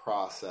that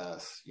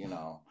process,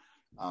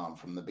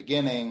 from the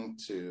beginning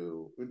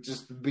to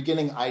just the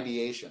beginning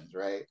ideations,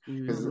 right?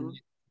 Because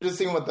just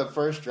seeing what the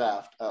first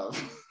draft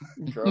of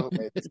Girl Who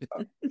Made the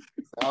Stars.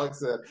 Alex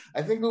said,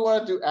 I think we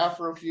want to do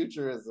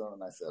Afrofuturism.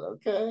 And I said,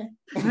 okay.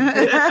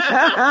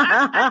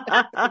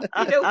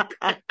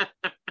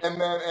 and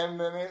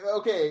then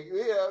okay,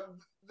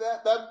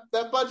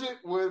 that budget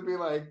would be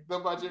like the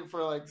budget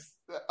for like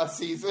a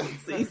season.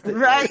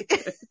 Right.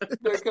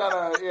 They kind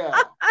of it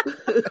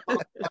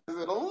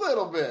a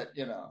little bit,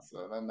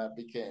 so then that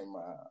became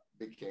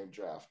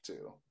draft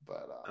 2,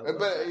 but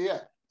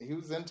he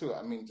was into it.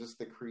 I mean, just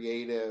the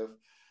creative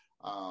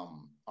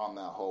on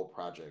that whole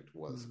project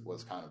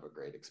was kind of a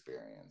great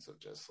experience of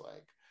just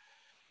like,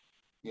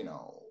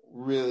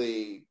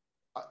 really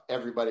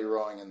everybody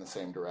rowing in the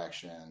same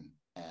direction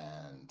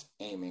and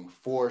aiming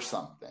for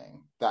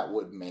something that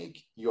would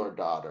make your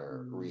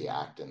daughter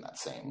react in that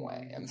same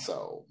way. And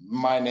so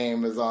my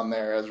name is on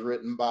there as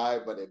written by,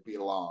 but it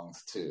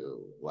belongs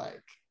to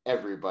like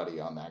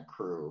everybody on that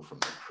crew, from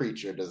the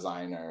creature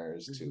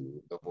designers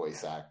to the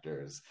voice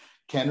actors.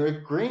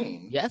 Kenrick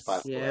Green. Yes.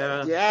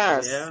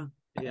 Yes.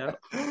 Yeah.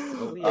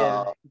 Oh,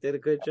 yeah. Did a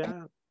good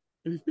job.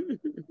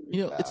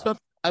 It's fun.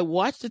 I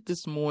watched it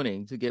this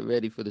morning to get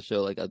ready for the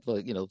show. Like,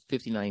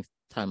 59th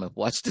time I've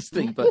watched this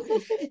thing, but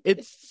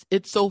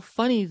it's so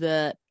funny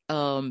that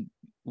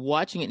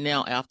watching it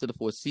now after the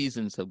 4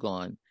 seasons have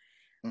gone,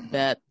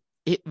 that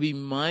it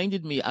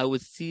reminded me I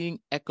was seeing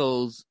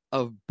echoes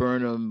of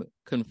Burnham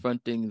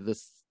confronting the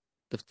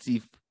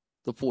C4,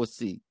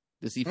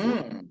 the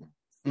C4.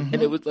 And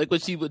it was like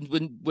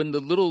when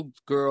the little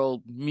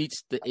girl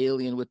meets the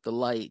alien with the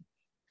light,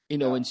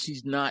 and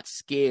she's not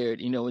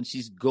scared, and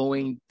she's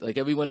going, like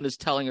everyone is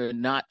telling her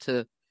not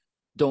to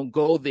don't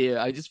go there.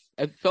 I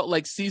felt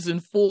like season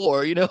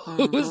 4, you know.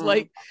 It was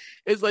like,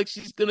 it's like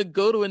she's gonna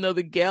go to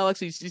another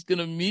galaxy, she's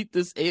gonna meet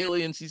this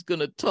alien, she's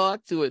gonna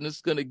talk to it, and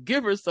it's gonna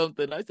give her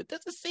something. I said,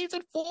 this is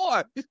season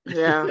 4.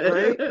 Yeah,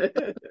 right.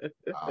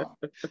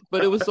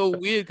 But it was so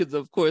weird because,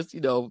 of course,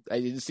 you know, I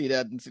didn't see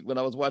that when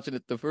I was watching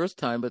it the first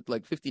time, but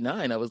like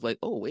 59, I was like,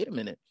 oh, wait a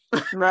minute.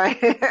 Right.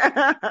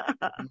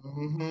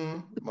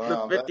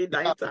 Wow, the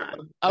 59th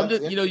time. I'm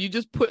just, you know,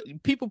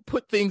 people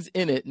put things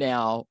in it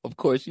now, of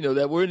course, you know,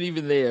 that weren't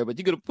even there, but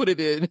you're going to put it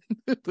in.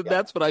 So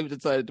that's what I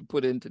decided to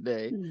put in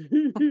today.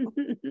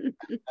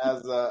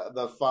 As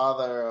the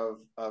father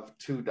of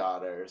 2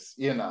 daughters,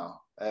 you know,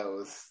 it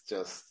was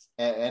just,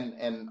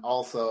 and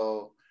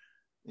also,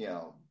 you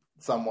know,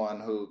 someone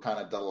who kind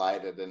of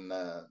delighted in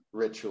the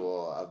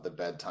ritual of the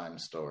bedtime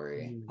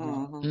story.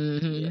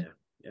 Yeah.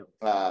 Yep.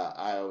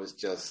 I was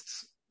just,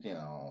 you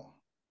know,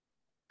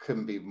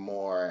 couldn't be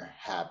more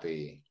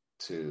happy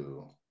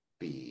to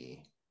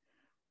be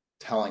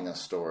telling a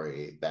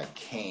story that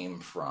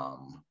came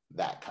from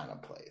that kind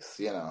of place,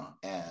 you know,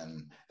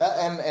 and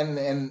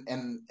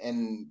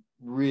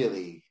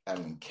really, I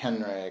mean,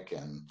 Kenrick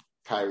and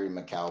Kyrie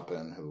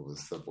McAlpin, who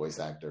was the voice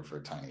actor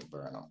for Tiny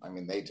Burnham. I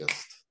mean, they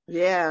just,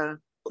 yeah,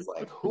 was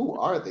like, who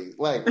are these?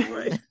 Like,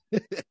 Right.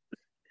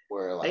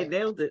 were like, they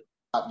nailed it.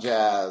 Pop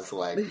jazz,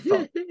 like,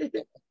 from,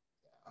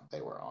 they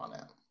were on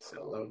it. So.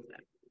 I love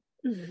that.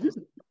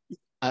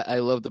 I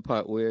love the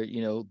part where,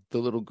 you know, the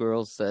little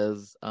girl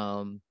says,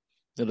 the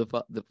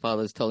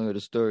father's telling her the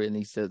story, and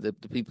he said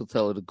that the people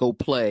tell her to go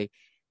play,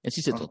 and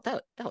she said, "Oh,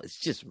 that was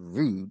just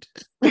rude."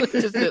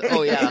 Just said,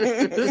 "Oh yeah,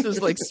 this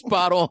is like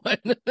spot on."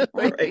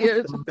 Right here,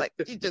 it's like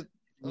she just.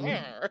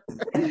 I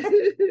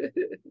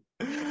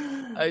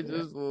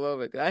just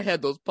love it. I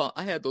had those pom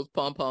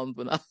poms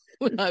when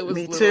I was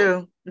Me little.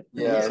 too.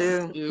 Yes.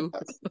 Me too.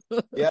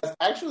 Yes,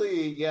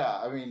 actually,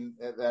 yeah. I mean,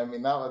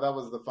 that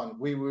was the fun.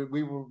 We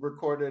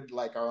recorded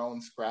like our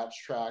own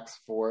scratch tracks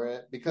for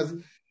it because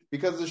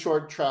the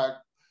short track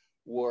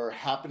were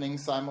happening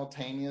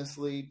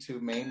simultaneously to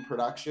main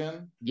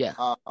production. Yeah,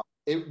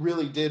 it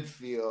really did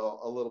feel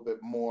a little bit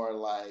more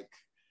like,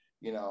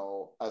 you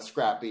know, a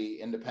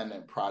scrappy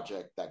independent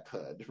project that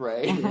could,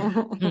 right?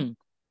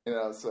 You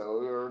know, so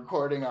we were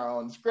recording our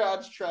own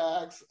scratch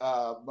tracks.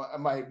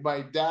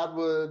 My dad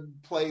would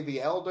play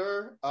the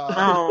elder.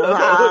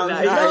 Wow,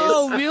 nice.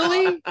 No,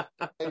 really?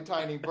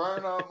 Tiny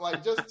Burnham,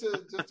 like just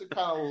to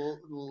kind of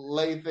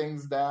lay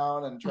things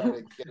down and try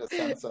to get a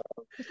sense of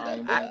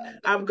timing.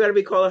 I'm going to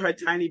be calling her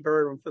Tiny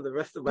Burnham for the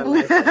rest of my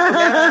life.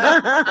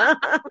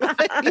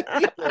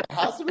 It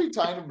has to be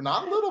Tiny,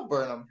 not Little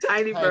Burnham.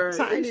 Tiny Burnham.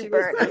 Tiny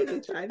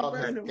Burnham. Tiny Oh,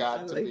 Burnham. it's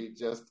got to be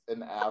just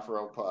an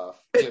Afro puff,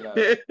 you know.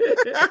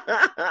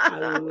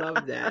 I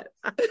love that.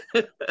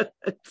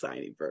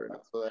 Tiny Burnham.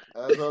 That's what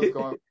I was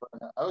going for.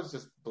 I was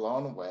just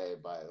blown away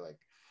by like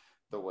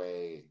the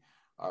way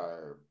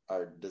our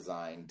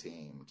design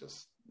team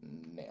just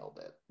nailed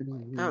it.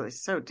 Like, oh, they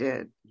so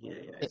did.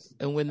 Yeah.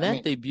 And when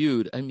that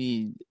debuted, I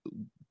mean,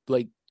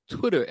 like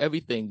Twitter,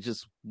 everything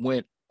just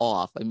went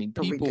off. I mean,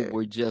 people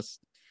were just,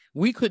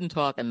 we couldn't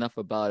talk enough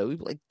about it. We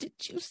were like, did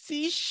you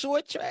see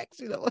short tracks?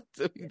 You know,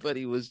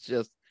 everybody was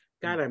just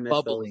God, I miss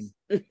bubbling.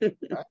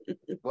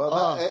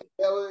 Well,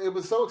 it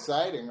was so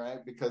exciting,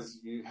 right? Because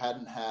you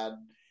hadn't had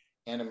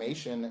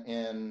animation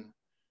in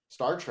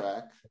Star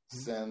Trek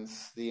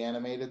since the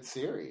animated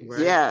series.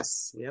 Right.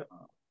 Yes. Yep.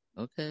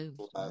 Okay.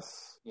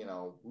 Plus, you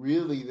know,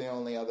 really the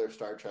only other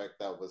Star Trek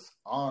that was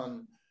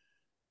on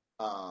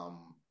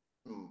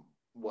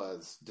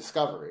was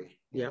Discovery.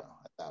 You know,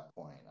 at that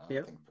point, I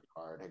don't think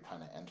Picard had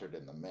kind of entered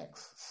in the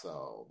mix.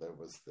 So there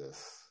was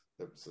this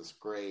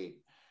great,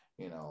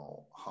 you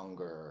know,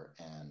 hunger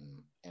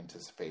and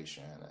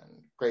anticipation,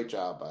 and great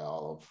job by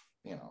all of,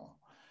 you know,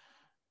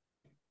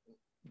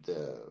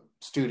 the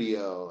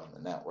studio and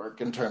the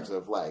network in terms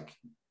of like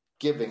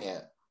giving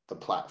it the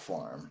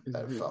platform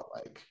that it felt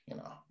like, you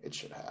know, it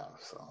should have.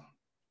 So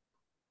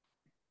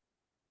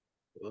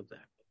love that.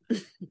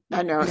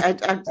 I know.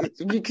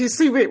 You can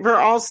see we're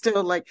all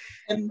still like,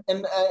 and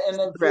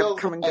it feels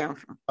coming like, down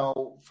from. You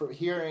know, for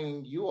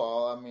hearing you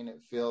all, I mean, it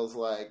feels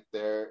like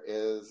there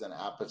is an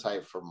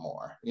appetite for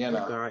more. You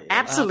know, God,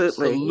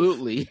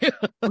 absolutely.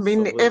 I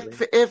mean,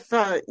 if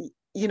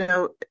you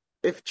know,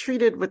 if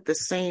treated with the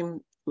same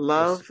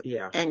love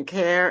and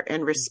care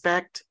and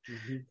respect,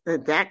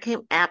 that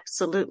came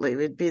absolutely.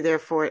 We'd be there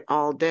for it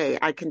all day.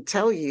 I can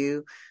tell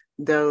you,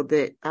 though,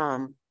 that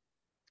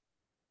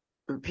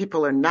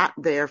people are not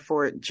there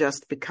for it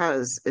just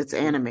because it's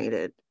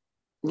animated,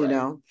 you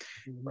know,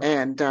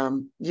 and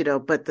you know,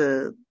 but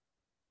the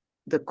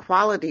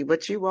quality,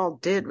 what you all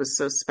did was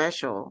so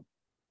special.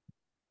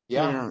 You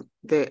know,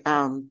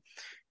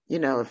 you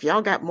know, if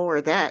y'all got more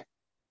of that,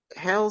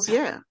 hell's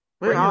yeah,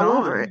 we're all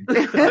over it.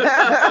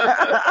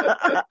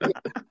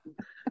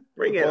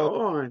 Bring it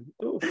on.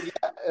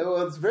 Yeah, it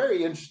was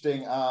very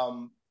interesting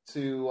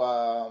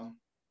to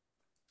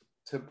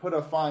put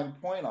a fine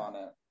point on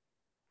it.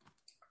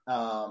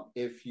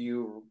 If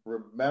you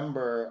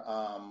remember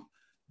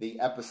the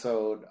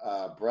episode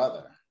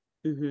Brother.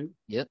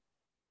 Yep.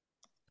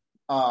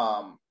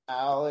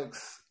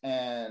 Alex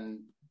and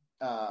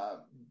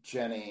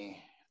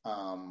Jenny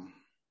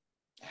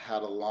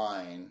had a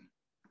line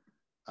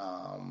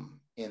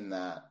in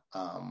that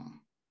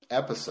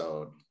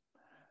episode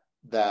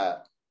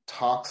that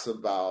talks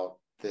about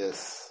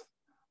this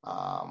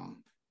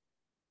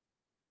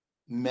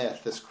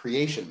myth, this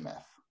creation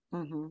myth,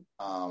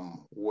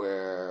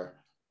 where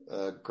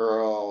a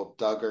girl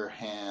dug her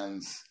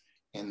hands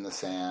in the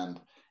sand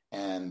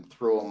and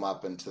threw them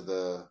up into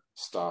the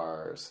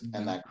stars,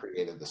 and that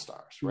created the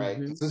stars, right?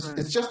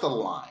 It's just a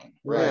line,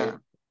 right? Yeah.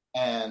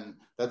 And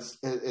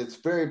it's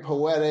very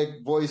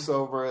poetic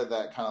voiceover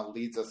that kind of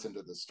leads us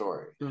into the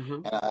story.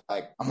 And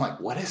I'm like,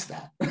 what is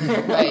that?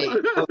 Right.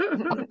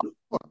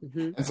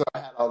 And so I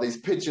had all these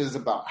pitches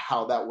about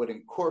how that would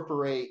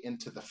incorporate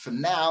into the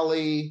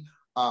finale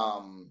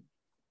of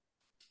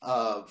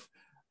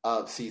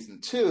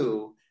season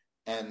 2,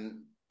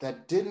 and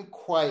that didn't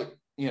quite,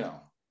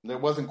 there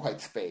wasn't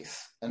quite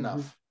space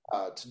enough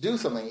to do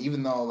something,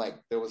 even though like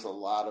there was a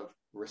lot of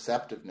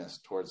receptiveness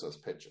towards those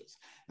pitches.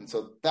 And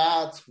so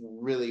that's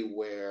really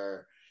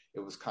where it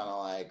was kind of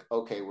like,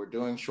 okay, we're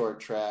doing short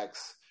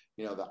tracks,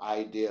 the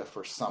idea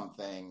for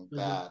something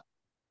that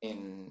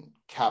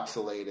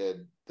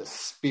encapsulated the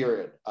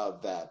spirit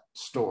of that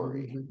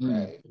story,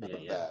 right?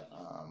 That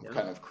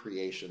kind of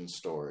creation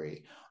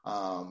story,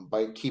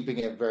 by keeping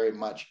it very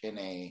much in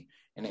a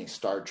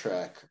Star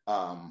Trek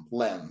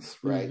lens,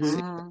 right?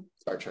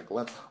 Star Trek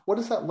lens. What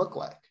does that look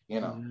like?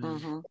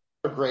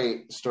 Are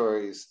great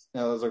stories.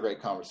 Those are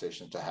great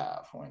conversations to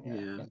have when you're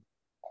having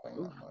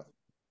them with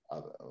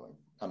other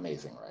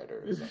amazing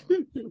writers and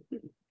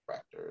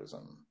directors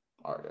and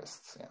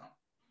artists.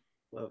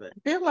 Love it.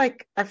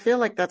 I feel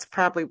like that's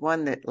probably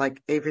one that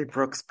like Avery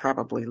Brooks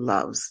probably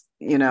loves,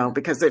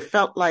 because it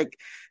felt like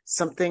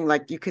something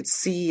like you could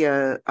see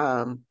a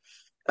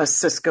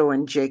Cisco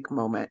and Jake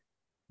moment.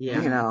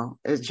 Yeah.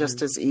 It's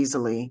just as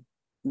easily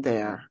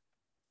there.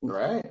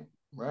 Right.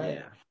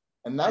 Yeah.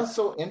 And that's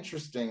so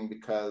interesting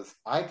because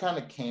I kind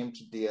of came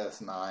to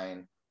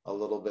DS9 a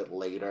little bit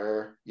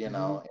later, in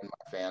my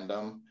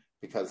fandom,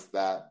 because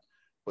that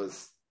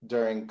was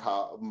during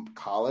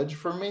college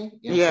for me.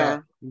 Yeah.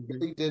 So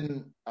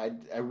I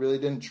really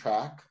didn't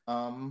track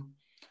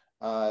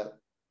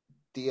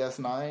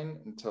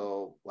DS9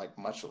 until like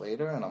much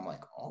later, and I'm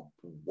like, oh,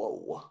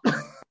 whoa.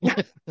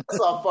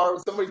 So far,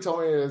 somebody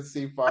told me to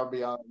see Far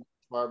Beyond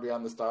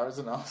the Stars,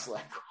 and I was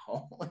like,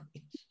 holy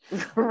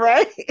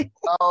right.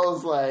 I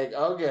was like,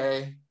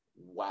 okay,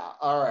 wow,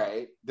 all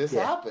right, this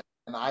happened,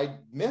 and I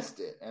missed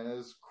it, and it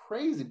was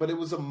crazy, but it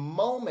was a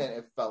moment,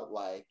 it felt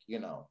like,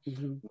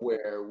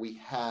 where we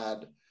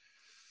had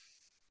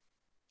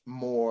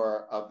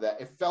more of that.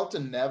 It felt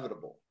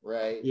inevitable,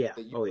 right? Yeah.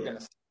 That you were going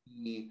to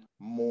see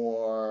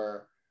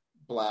more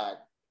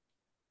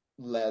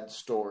Black-led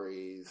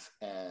stories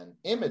and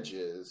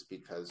images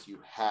because you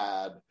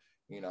had,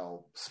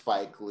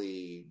 Spike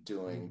Lee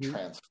doing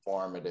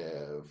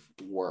transformative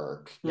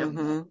work in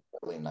the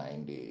early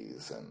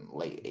 90s and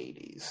late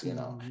 80s,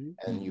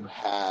 and you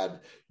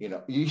had, you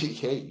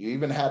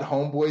even had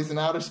Homeboys in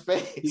Outer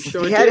Space.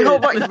 Sure had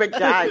Homeboys, but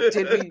God,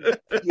 did we?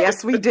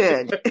 Yes, we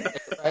did.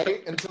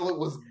 Right? Until it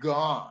was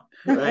gone.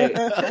 Right?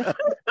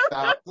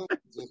 That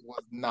just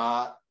was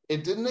not,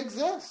 it didn't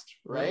exist,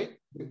 right?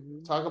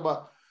 Talk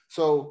about,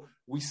 so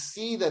we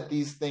see that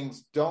these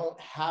things don't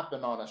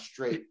happen on a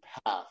straight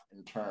path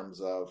in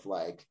terms of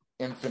like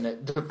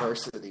infinite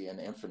diversity and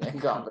infinite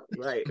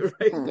competition. Right.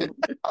 It's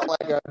not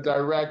like a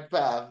direct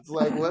path. It's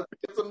like, let's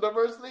get some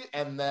diversity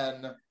and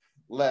then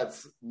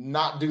let's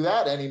not do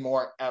that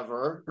anymore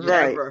ever.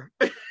 Right.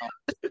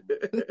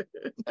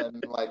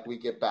 And like we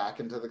get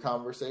back into the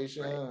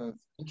conversation. And it's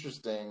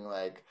interesting,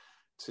 like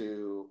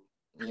to,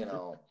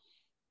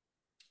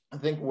 I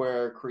think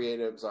where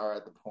creatives are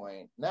at the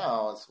point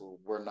now is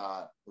we're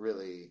not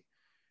really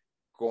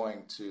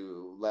going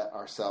to let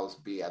ourselves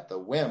be at the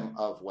whim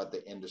of what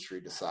the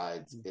industry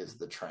decides is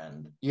the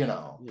trend,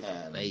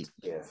 and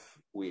if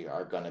we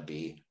are going to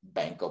be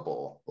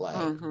bankable,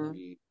 like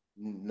we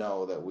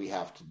know that we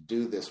have to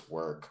do this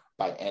work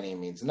by any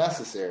means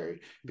necessary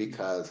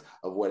because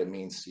of what it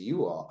means to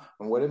you all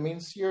and what it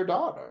means to your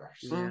daughters,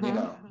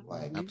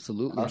 like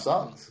absolutely our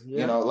sons,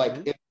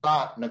 like it's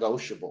not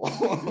negotiable,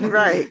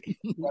 right?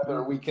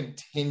 Whether we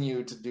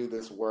continue to do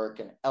this work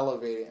and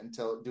elevate it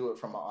until do it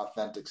from an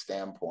authentic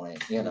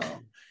standpoint,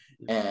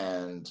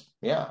 and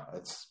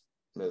it's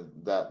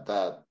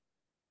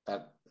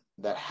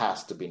that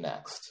has to be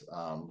next,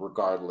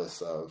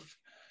 regardless of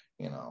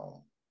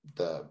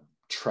the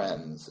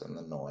trends and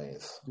the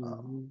noise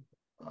of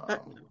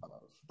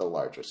the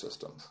larger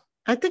systems.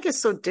 I think it's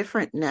so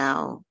different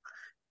now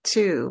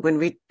too when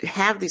we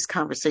have these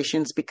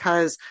conversations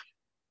because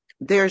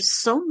there's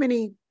so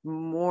many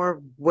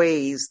more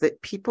ways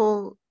that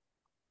people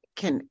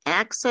can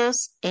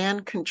access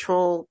and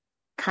control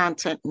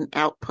content and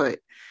output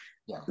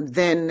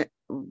than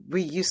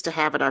we used to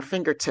have at our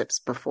fingertips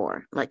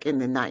before, like in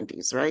the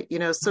 90s, right?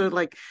 So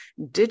like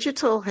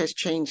digital has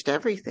changed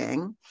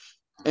everything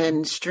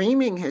and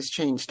streaming has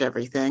changed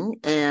everything.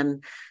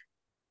 And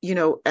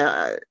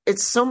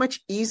it's so much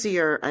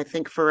easier, I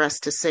think, for us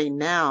to say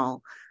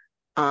now,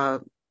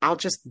 I'll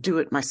just do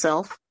it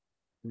myself.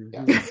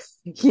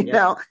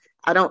 Yeah.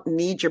 I don't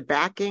need your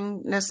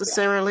backing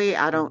necessarily.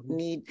 I don't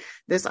need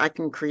this. I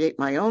can create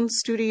my own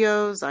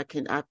studios.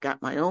 I've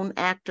got my own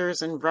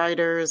actors and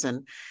writers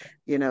and,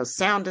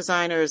 sound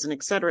designers and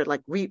et cetera.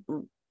 Like we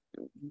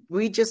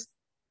just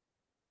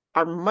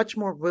are much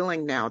more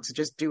willing now to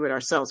just do it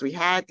ourselves. We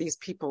had these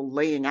people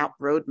laying out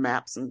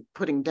roadmaps and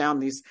putting down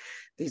these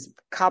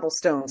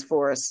cobblestones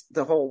for us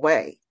the whole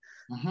way.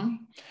 Mm-hmm.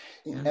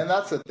 Yeah. And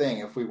that's the thing.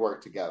 If we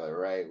work together,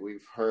 right?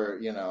 We've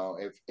heard,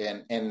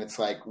 and it's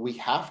like we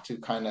have to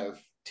kind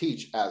of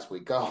teach as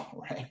we go,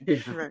 right?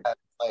 Right.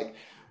 Like,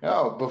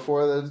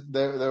 before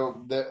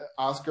the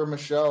Oscar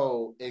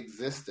Michaud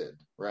existed,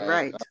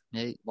 right?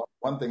 Right.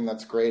 One thing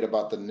that's great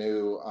about the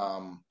new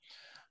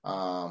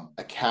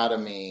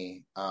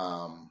Academy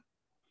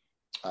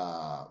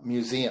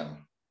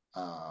Museum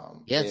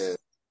is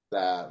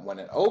that when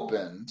it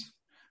opened,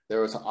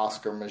 there was an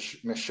Oscar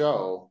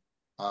Michaud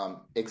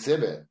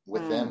exhibit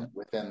within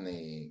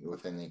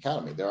the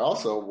Academy. There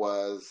also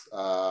was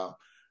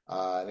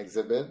an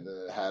exhibit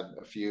that had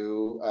a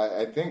few,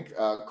 I think,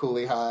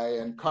 Coolie High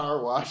and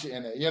Car Wash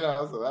in it. So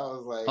that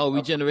was like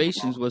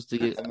Regenerations was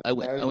I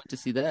went to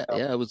see that.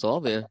 Yeah, it was all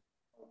there.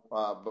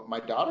 But my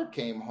daughter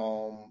came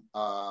home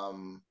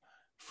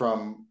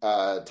from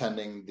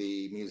attending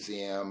the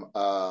museum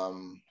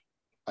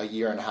a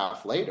year and a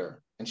half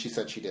later, and she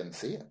said she didn't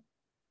see it.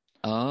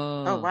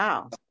 Oh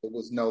wow! It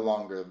was no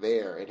longer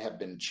there. It had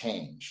been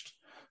changed.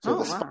 So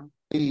the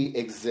SyFy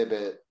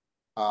exhibit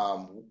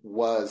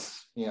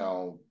was,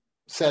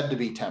 said to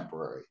be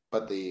temporary,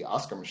 but the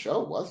Oscar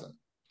Michaud wasn't.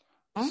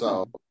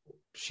 So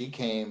she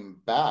came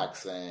back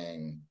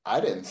saying,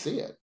 "I didn't see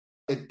it."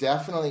 It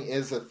definitely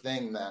is a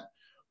thing that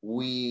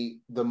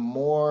the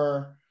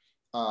more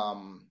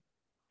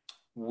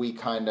we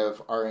kind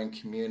of are in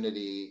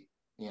community,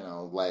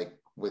 like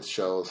with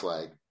shows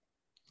like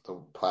the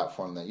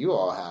platform that you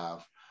all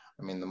have,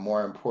 I mean, the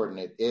more important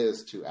it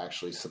is to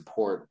actually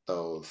support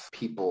those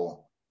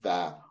people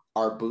that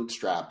are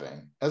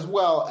bootstrapping, as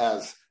well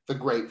as the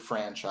great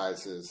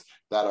franchises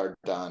that are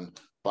done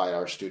by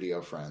our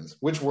studio friends,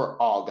 which we're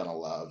all going to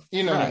love,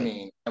 what I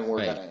mean? And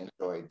we're going to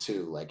enjoy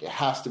too. Like, it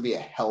has to be a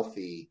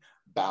healthy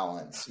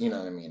balance,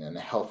 and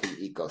a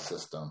healthy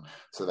ecosystem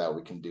so that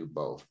we can do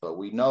both. But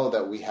we know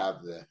that we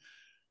have the,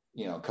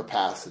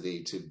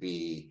 capacity to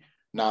be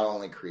not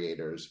only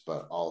creators,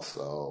 but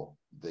also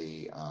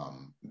the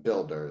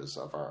builders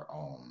of our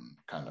own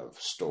kind of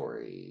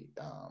story,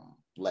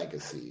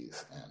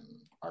 legacies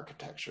and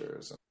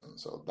architectures. And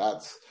so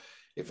that's,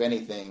 if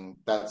anything,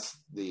 that's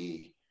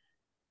the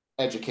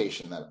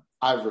education that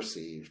I've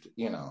received,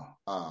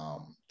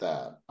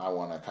 that I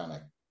want to kind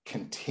of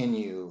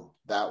continue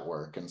that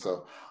work. And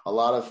so a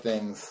lot of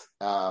things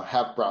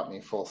have brought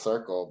me full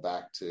circle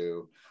back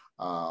to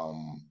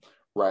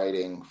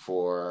writing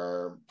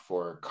for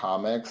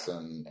comics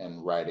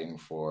and writing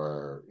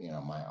for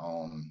my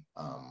own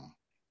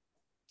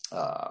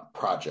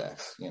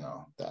projects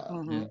that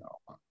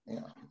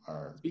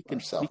are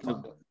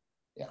self-funded.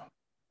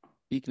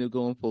 Speaking of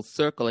going full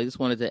circle, I just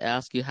wanted to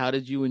ask you, how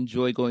did you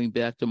enjoy going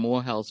back to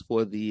Morehouse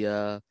for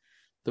the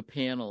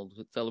panel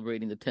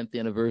celebrating the 10th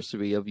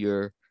anniversary of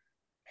your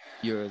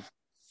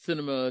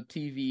cinema,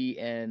 TV,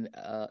 and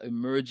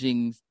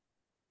emerging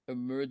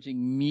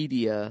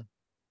media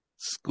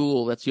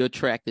school? That's your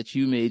track that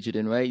you majored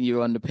in, right? And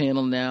you're on the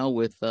panel now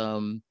with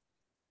Mr.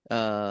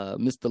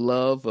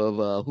 Love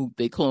of who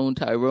they cloned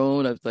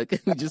Tyrone. I was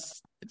like, I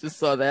just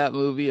saw that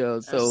movie. I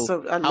love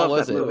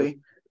that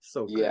movie.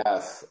 So good.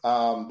 Yes,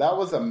 that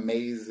was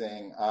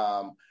amazing.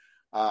 I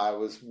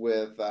was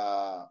with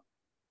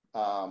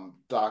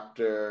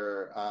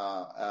Dr.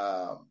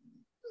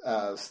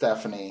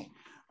 Stephanie,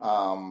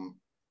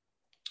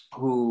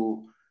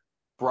 who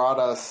brought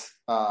us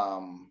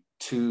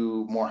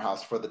to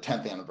Morehouse for the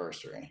 10th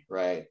anniversary,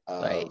 right,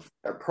 of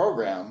their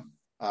program,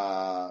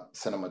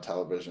 Cinema,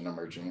 Television,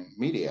 Emerging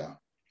Media,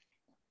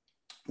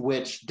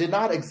 which did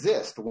not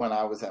exist when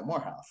I was at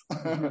Morehouse.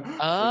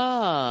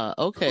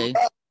 Okay.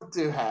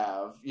 To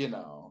have,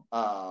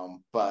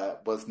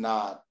 but was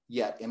not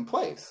yet in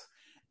place.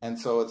 And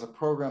so it's a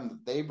program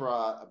that they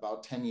brought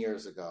about 10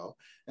 years ago.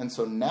 And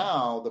so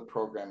now the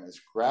program is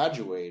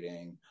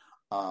graduating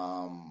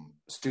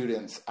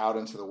students out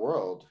into the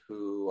world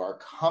who are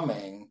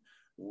coming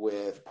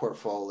with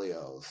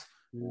portfolios,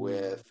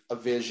 with a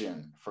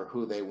vision for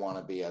who they want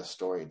to be as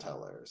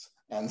storytellers.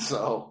 And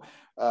so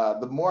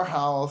the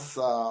Morehouse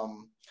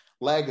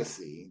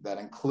legacy that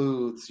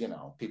includes,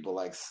 people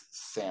like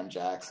Sam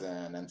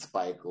Jackson and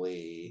Spike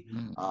Lee,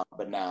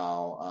 but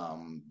now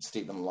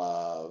Stephen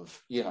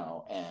Love,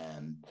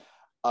 and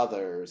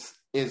others,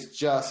 is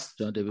just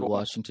John David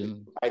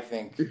Washington. I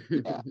think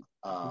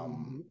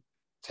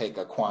take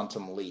a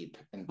quantum leap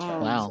in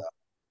terms of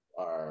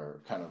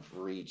our kind of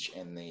reach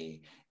in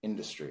the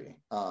industry.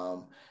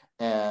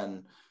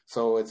 And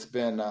so it's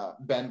been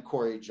Ben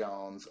Corey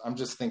Jones. I'm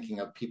just thinking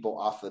of people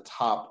off the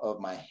top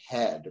of my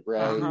head,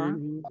 right?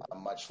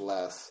 Much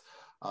less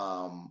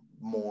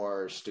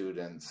more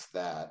students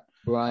that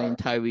Brian,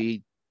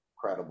 Tyree,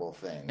 incredible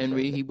things.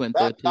 Henry, right? he went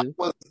there too. That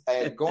was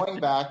going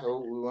back.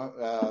 We went,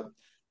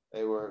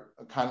 they were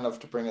kind enough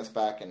to bring us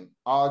back in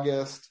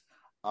August,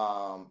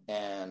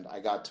 and I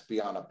got to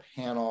be on a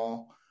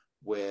panel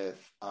with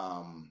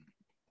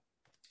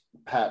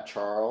Pat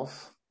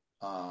Charles,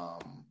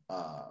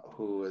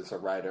 who is a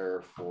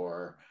writer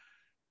for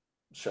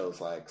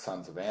shows like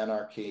Sons of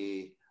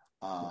Anarchy,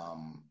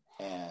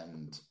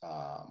 and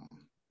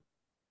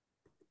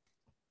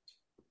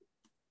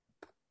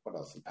what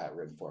else has Pat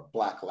written for?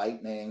 Black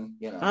Lightning,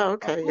 Oh,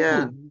 okay,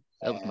 yeah.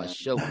 That was my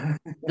show.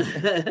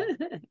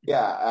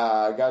 Yeah,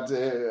 I got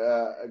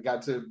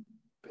to,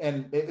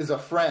 and it is a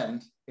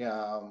friend,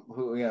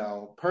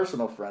 who,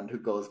 personal friend who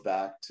goes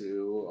back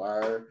to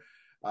our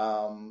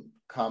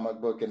comic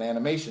book and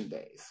animation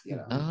days.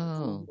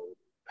 Oh.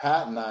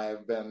 Pat and I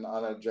have been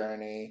on a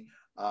journey,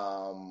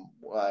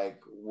 like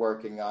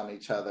working on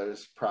each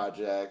other's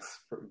projects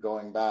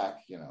going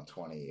back,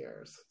 20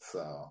 years.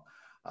 So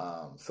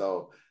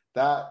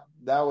that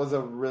was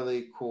a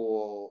really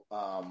cool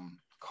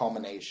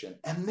culmination.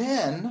 And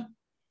then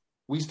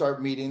we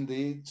start meeting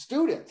the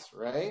students,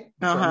 right?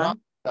 So not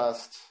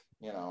just,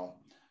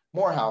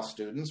 Morehouse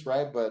students,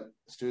 right? But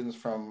students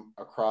from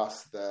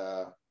across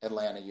the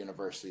Atlanta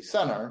University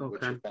Center,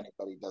 which, if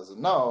anybody doesn't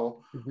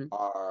know,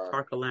 are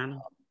Park Atlanta.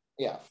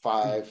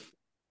 5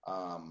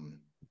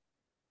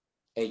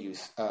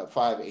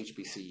 5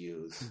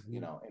 HBCUs,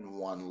 in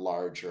one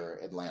larger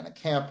Atlanta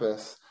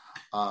campus.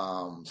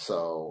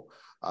 So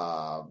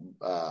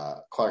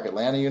Clark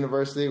Atlanta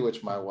University,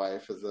 which my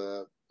wife is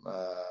a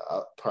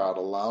proud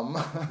alum.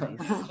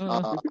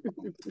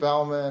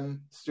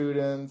 Spelman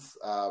students,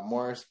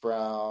 Morris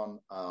Brown,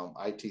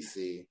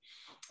 ITC,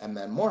 and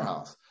then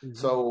Morehouse.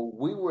 So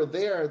we were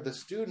there. The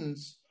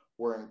students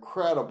were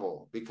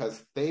incredible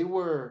because they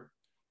were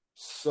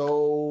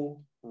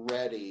so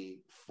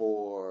ready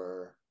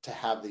to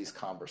have these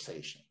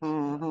conversations.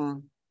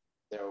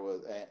 There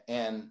was,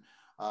 and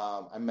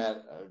I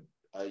met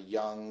a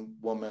young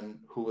woman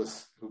who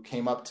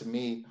came up to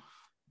me,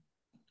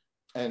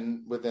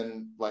 and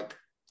within like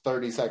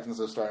 30 seconds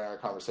of starting our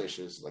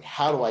conversation, is like,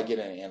 how do I get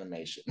an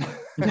animation?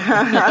 Like,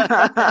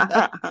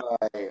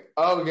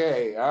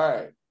 okay, all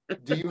right.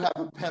 Do you have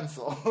a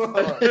pencil?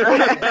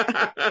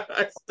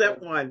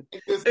 Step one.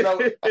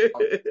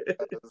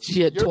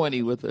 She had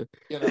 20 with her.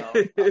 And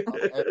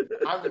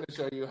I'm going to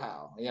show you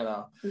how,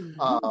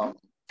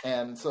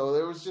 and so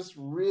there was just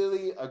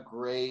really a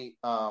great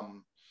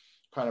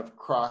kind of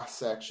cross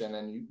section,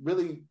 and you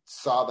really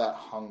saw that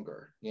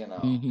hunger,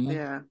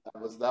 Yeah.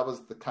 That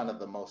was the kind of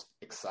the most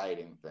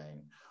exciting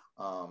thing,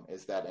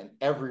 is that, and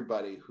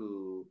everybody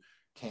who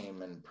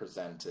came and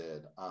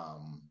presented,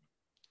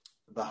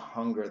 the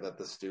hunger that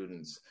the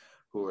students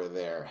who were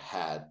there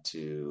had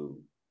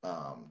to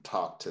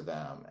talk to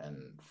them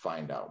and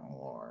find out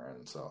more.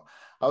 And so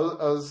I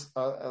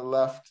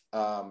left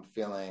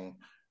feeling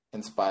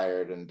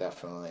inspired and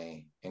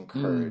definitely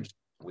encouraged.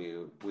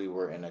 We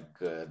were in a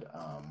good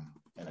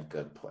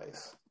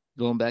place.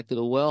 Going back to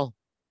the well.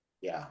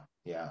 Yeah.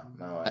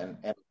 No,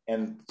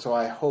 and so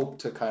I hope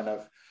to kind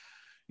of,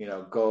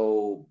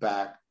 go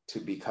back to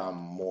become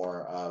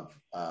more of,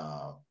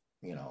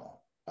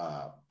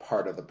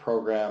 part of the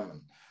program.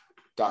 And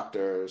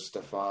Dr.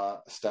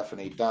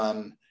 Stephanie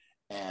Dunn,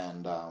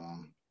 and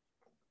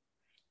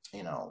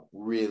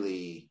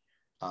really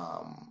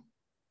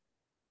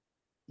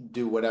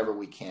do whatever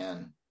we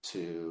can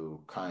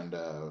to kind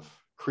of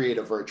create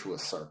a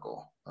virtuous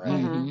circle,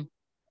 right?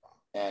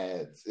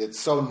 And it's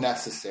so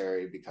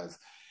necessary, because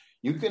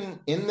you can,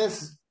 in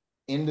this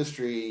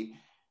industry,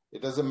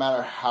 it doesn't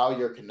matter how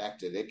you're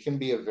connected, it can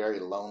be a very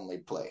lonely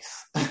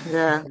place.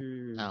 Yeah.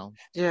 No.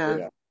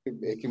 Yeah.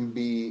 It can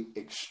be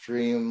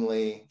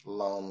extremely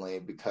lonely,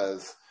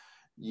 because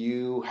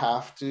you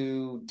have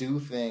to do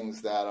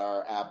things that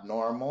are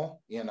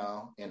abnormal, in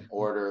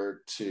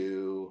order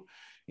to,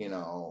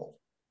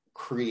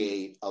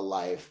 create a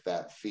life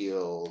that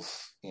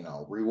feels,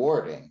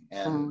 rewarding.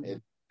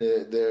 And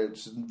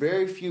there's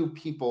very few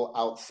people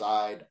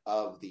outside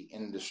of the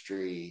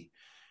industry,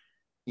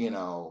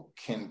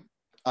 can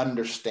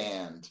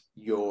understand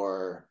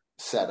your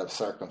set of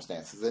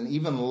circumstances, and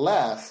even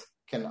less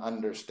can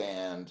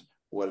understand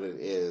what it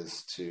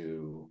is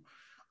to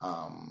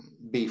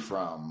be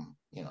from,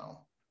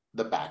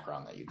 the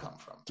background that you come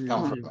from, to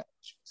come from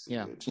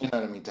yeah. You know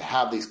what I mean? To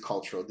have this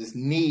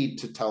need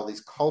to tell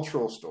these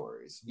cultural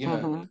stories,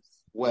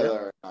 whether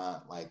or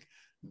not like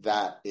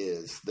that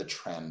is the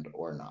trend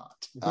or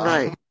not.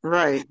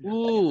 Right.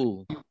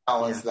 Ooh.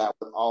 Balance that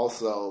with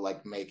also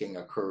like making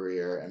a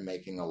career and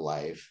making a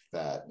life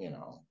that,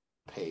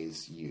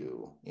 pays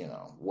you,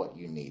 what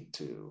you need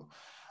to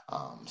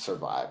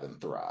survive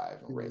and thrive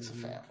and raise a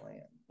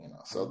family.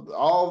 So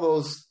all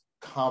those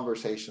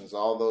conversations,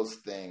 all those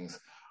things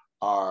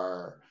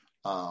are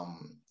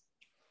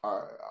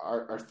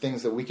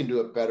things that we can do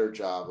a better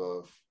job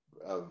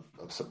of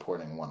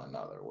supporting one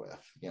another with,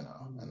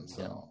 and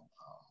so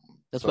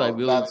that's what I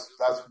really, that's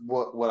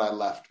what I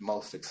left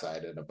most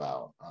excited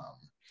about,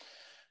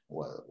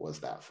 was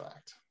that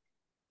fact.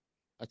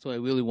 That's why I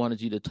really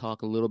wanted you to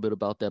talk a little bit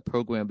about that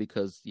program,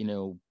 because, you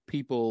know,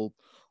 people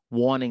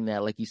wanting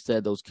that, like you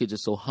said, those kids are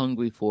so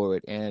hungry for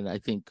it. And I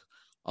think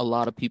a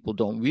lot of people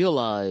don't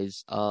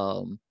realize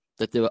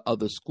that there are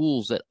other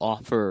schools that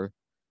offer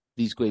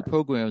these great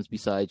programs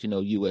besides, you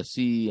know,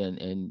 USC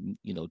and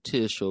you know,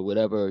 Tisch or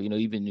whatever, you know,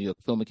 even New York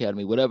Film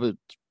Academy, whatever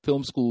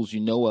film schools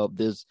you know of,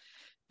 there's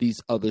these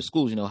other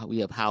schools. You know, we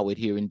have Howard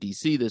here in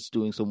DC that's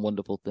doing some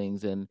wonderful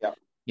things. And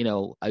you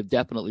know, I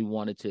definitely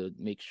wanted to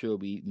make sure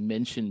we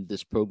mentioned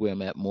this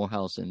program at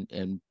Morehouse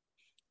and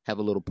have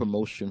a little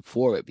promotion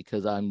for it,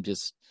 because I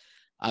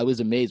was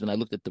amazed when I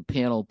looked at the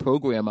panel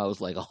program. I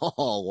was like,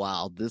 oh,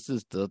 wow, this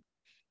is the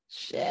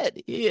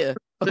shit here.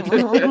 I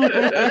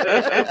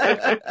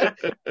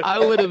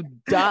would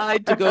have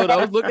died to go. I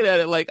was looking at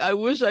it like, I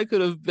wish I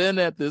could have been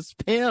at this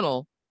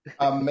panel.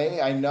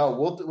 I know.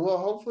 We'll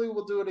hopefully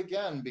we'll do it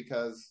again,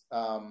 because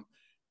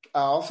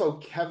also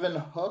Kevin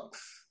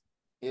Hooks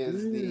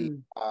is the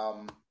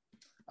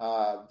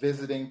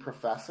visiting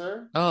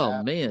professor.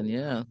 Oh man,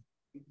 yeah.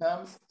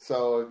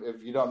 So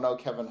if you don't know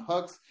Kevin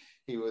Hooks,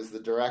 he was the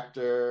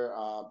director,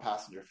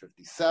 Passenger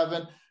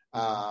 57.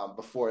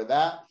 Before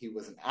that, he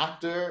was an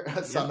actor,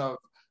 son of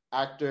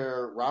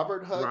actor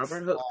Robert Hooks.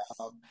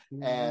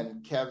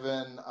 And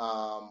Kevin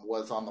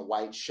was on The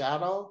White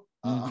Shadow,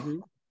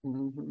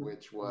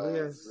 which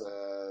was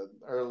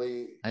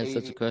early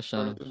 80s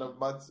version of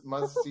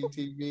Must See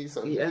TV.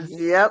 So yes,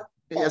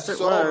 it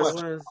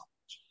was.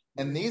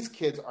 And these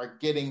kids are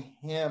getting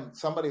him,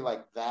 somebody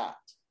like that,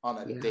 on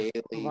a daily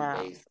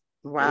basis.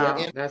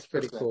 Wow, that's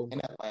pretty cool.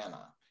 In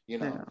Atlanta, you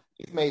know,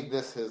 he's made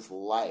this his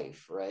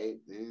life, right?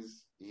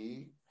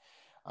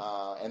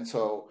 And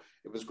so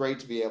it was great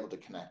to be able to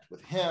connect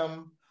with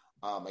him.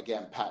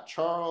 Again, Pat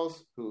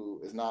Charles, who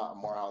is not a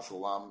Morehouse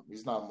alum.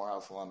 He's not a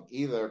Morehouse alum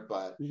either,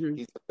 but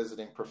he's a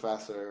visiting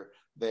professor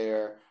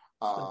there.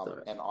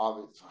 And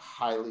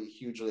obviously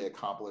hugely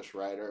accomplished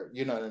writer.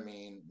 You know what I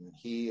mean?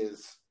 He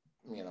is,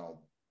 you know,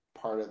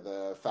 part of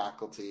the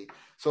faculty.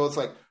 So it's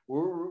like,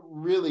 we're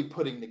really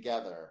putting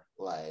together,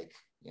 like,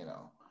 you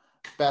know,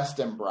 best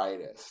and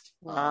brightest.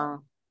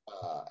 Wow.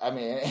 I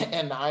mean,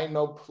 and I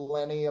know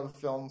plenty of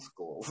film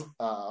schools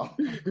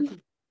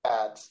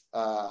that,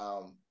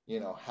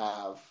 you know,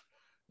 have,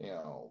 you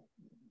know,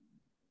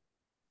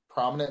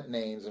 prominent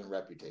names and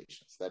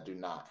reputations that do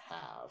not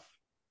have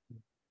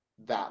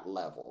that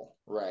level,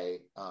 right?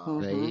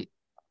 Right.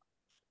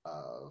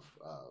 Of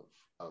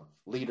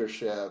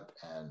leadership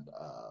and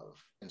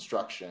of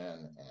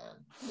instruction,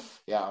 and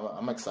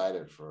I'm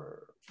excited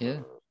for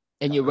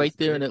and you're right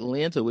there in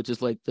Atlanta, which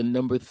is like the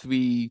number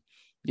 3,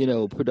 you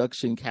know,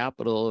 production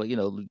capital, you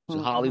know,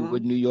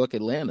 Hollywood, New York,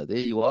 Atlanta. There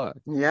you are.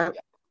 Yep.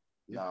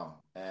 No,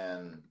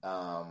 and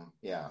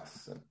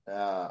yes.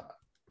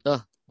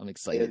 I'm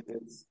excited.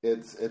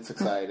 It's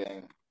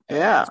exciting.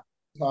 Yeah.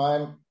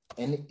 Time,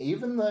 and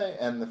even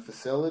the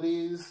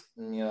facilities,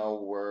 you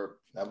know,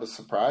 that was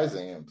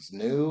surprising. It was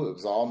new. It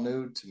was all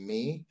new to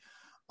me.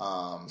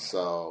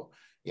 So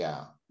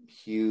yeah,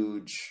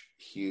 huge.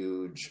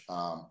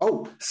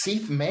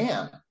 Seif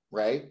Man,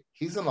 right?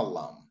 He's an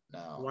alum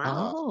now.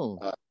 Wow.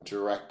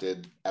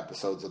 Directed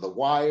episodes of The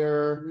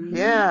Wire.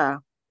 Yeah.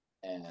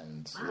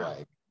 And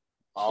like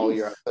all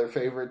your other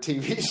favorite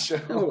TV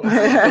shows.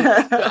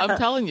 I'm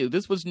telling you,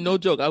 this was no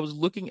joke. I was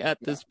looking at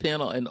this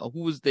panel and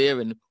who was there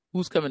and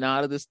who's coming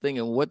out of this thing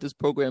and what this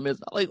program is.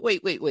 I'm like,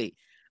 wait.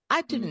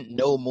 I didn't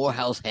know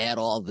Morehouse had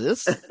all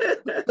this. I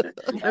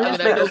want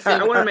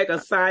to make a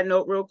side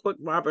note real quick.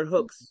 Robert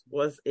Hooks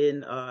was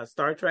in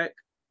Star Trek.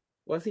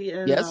 Was he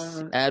in?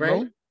 Yes,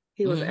 Admiral. Right?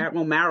 He was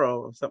Admiral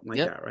Marrow or something like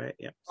that, right?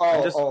 Yeah.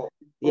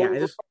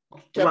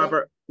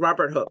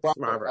 Robert Hooks.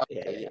 Robert.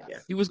 Yeah.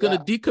 He was going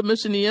to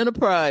decommission the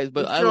Enterprise,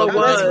 but I love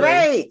him. That's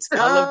great.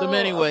 I loved him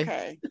anyway.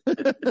 Okay.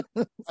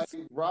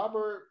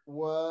 Robert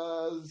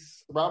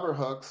Hooks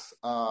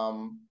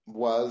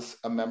was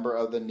a member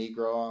of the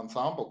Negro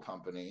Ensemble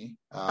Company.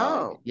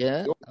 Oh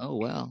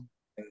wow.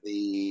 In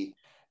the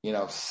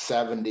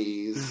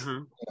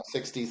 70s,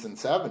 60s and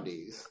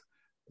 70s,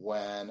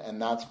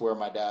 and that's where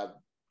my dad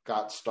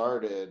got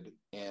started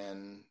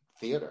in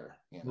theater.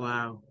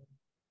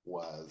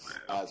 Was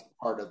as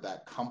part of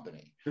that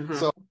company.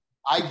 So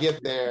I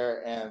get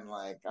there and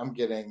like I'm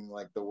getting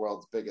like the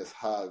world's biggest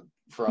hug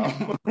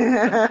from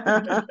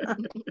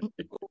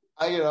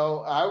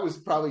I was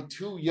probably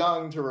too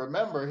young to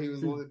remember. He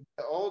was a little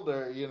bit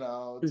older,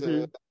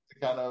 to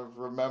kind of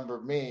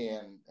remember me,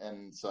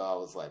 and so I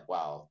was like,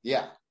 wow,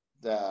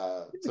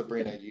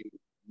 Sabrina, you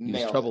he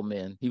was trouble,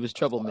 man. He was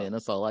trouble, man.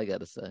 That's all I got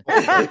to say.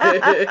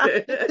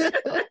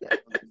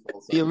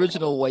 The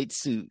original white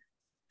suit.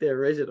 The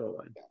original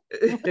one.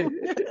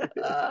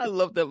 I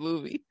love that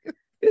movie.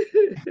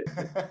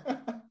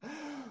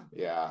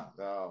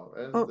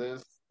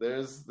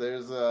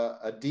 There's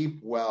a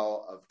deep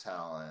well of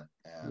talent,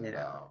 and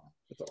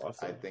that's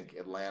awesome. I think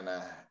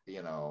Atlanta,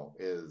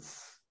 is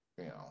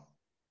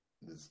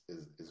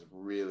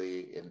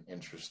really an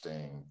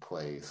interesting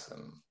place,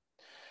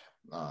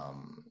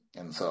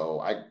 and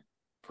so I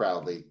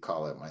proudly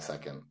call it my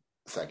second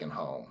second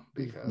home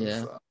because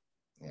Yeah.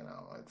 you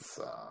know,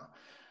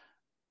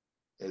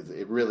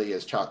 it really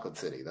is Chocolate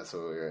City. That's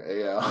what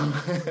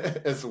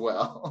we're, as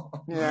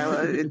well. Yeah,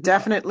 well, it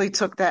definitely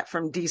took that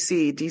from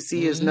DC.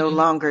 DC is no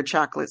longer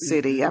Chocolate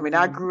City. I mean,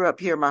 I grew up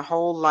here my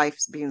whole life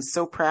being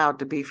so proud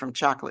to be from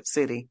Chocolate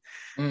City.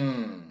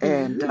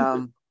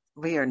 And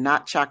we are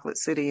not Chocolate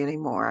City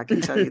anymore. I can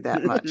tell you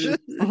that much.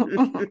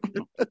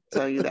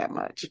 Tell you that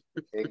much.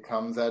 It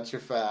comes at you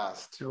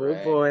fast. Oh,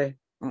 right? boy.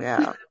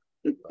 Yeah.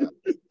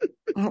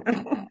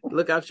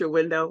 Look out your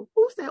window.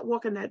 Who's that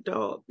walking that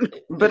dog?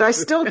 But I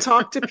still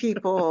talk to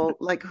people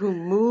like who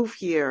move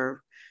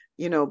here,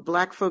 you know,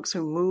 Black folks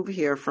who move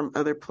here from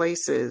other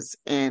places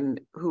and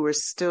who are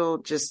still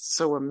just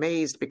so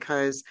amazed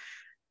because,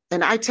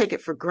 and I take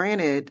it for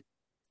granted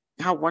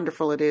how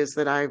wonderful it is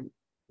that I've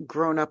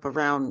grown up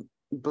around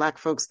Black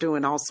folks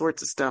doing all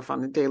sorts of stuff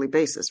on a daily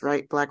basis,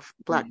 right? Black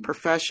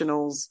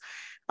professionals,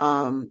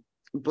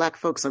 Black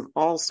folks of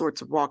all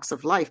sorts of walks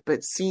of life,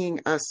 but seeing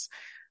us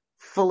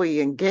fully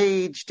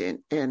engaged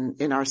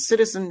in our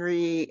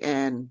citizenry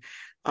and,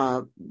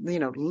 you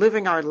know,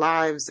 living our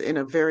lives in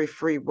a very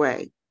free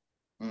way.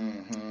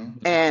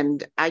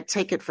 And I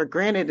take it for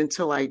granted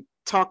until I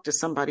talk to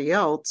somebody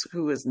else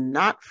who is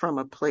not from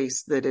a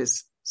place that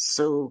is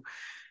so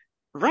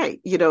right,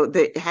 you know,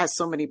 that has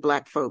so many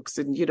Black folks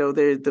and, you know,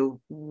 they're the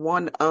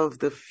one of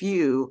the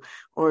few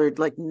or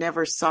like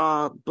never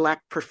saw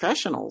Black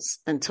professionals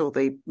until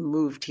they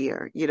moved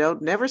here, you know,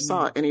 never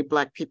saw any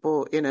Black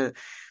people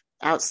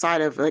outside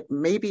of like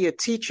maybe a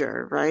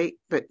teacher, right?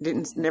 But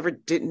never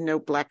didn't know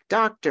Black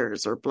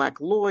doctors or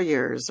Black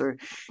lawyers or,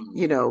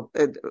 you know,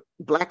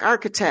 Black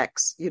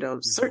architects, you know,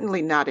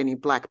 certainly not any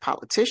Black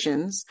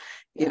politicians,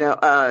 you know,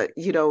 I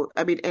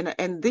mean,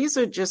 and this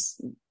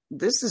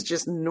is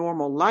just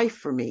normal life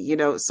for me, you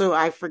know, so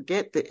I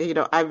forget that, you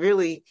know, I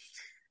really,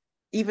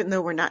 even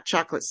though we're not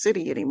Chocolate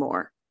City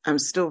anymore, I'm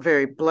still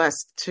very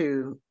blessed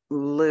to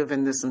live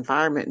in this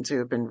environment and to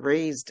have been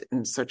raised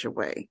in such a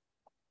way.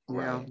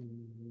 Right.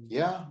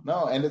 Yeah,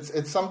 no, and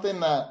it's something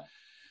that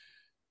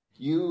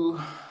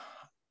you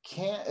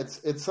can't,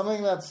 it's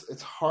something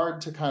it's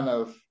hard to kind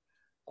of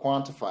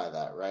quantify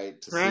that,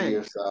 right? To see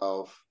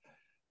yourself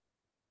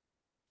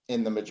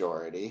in the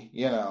majority,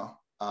 you know,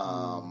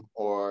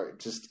 or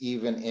just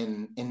even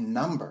in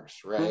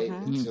numbers, right?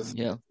 It's just,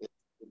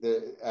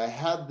 I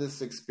had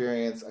this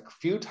experience a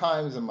few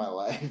times in my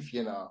life,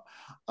 you know.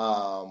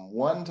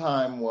 One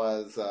time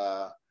was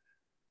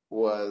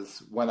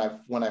when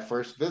I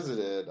first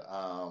visited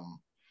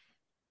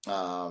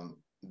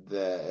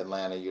the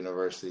Atlanta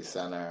University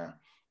Center,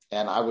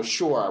 and I was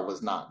sure I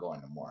was not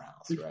going to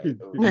Morehouse, right?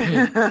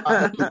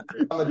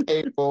 On the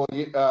table,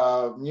 you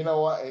know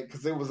what?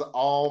 Because it was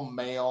all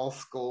male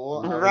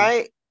school,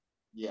 right?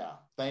 Yeah.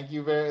 Thank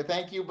you,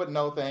 but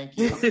no, thank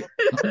you.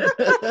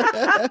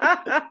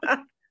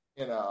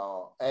 You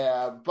know,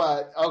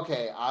 but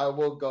okay, I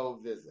will go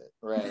visit,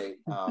 right?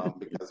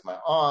 Because my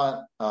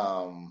aunt,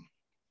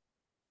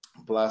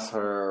 bless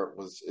her,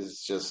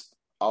 is just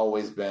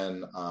always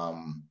been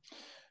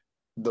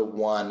the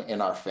one in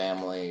our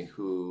family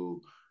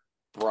who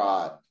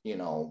brought, you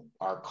know,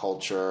 our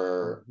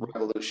culture,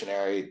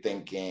 revolutionary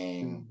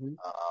thinking,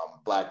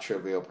 Black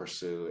Trivial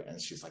Pursuit,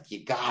 and she's like,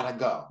 "You gotta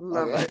go."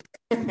 Love it.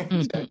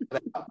 Check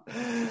it out.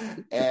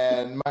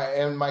 And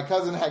my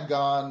cousin had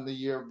gone the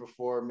year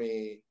before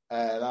me,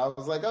 and I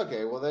was like,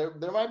 okay, well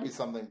there might be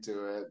something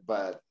to it,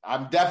 but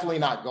I'm definitely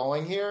not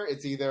going here.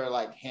 It's either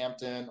like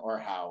Hampton or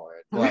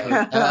Howard. Like,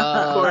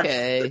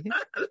 okay.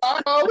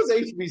 I was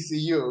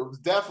HBCU. It was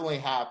definitely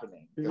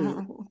happening.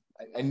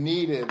 I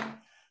needed,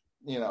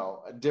 you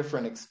know, a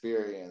different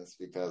experience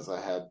because I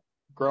had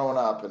grown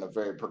up in a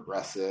very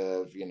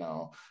progressive, you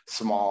know,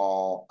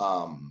 small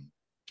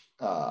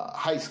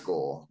high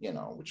school, you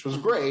know, which was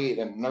great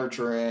and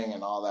nurturing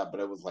and all that, but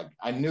it was like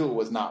I knew it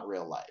was not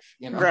real life,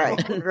 you know. Right.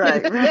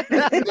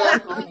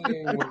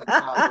 Definitely was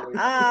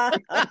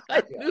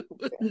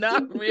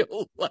not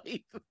real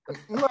life.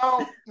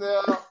 No,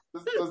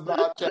 this does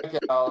not check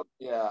out.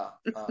 Yeah,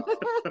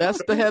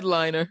 that's the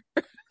headliner.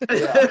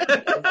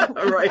 Yeah,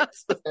 right.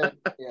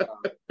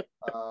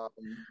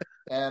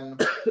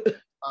 And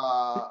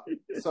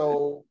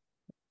so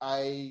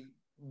I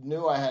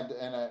knew I had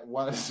to, and I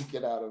wanted to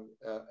get out of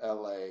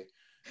LA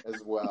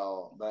as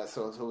well. But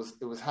so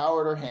it was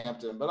Howard or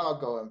Hampton, but I'll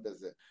go and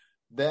visit.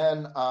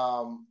 Then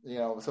you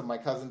know, so my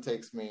cousin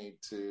takes me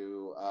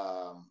to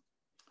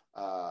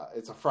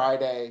it's a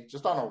Friday,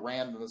 just on a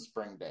random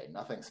spring day,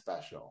 nothing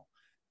special.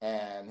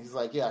 And he's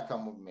like, "Yeah,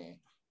 come with me.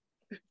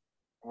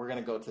 We're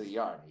gonna go to the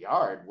yard."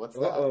 Yard? What's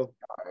that? Yard,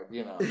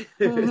 you know.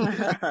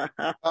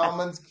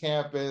 Spelman's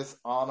campus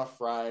on a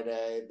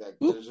Friday.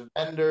 There's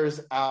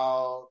vendors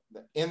out.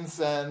 The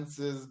incense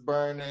is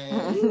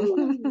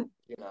burning.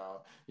 You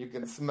know, you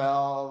can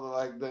smell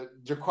like the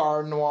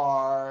Jacquard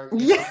Noir.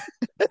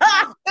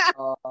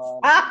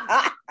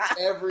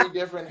 Every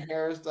different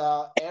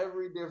hairstyle,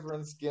 every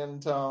different skin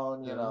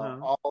tone. You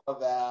know, all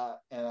of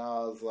that. And I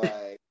was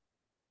like,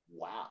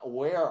 wow,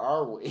 where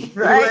are we?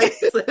 Right.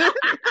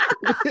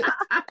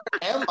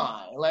 Am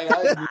I? Like,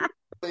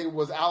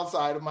 was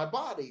outside of my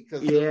body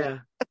because it was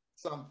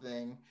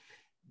something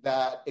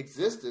that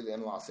existed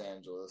in Los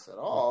Angeles at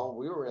all.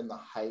 We were in the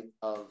height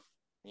of,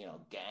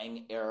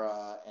 gang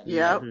era,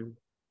 and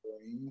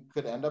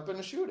could end up in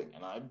a shooting,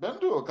 and I've been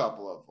to a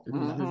couple of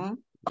them.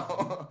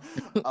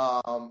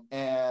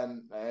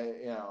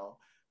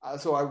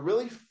 So I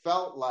really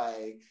felt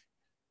like,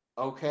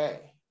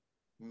 okay,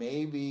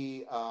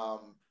 maybe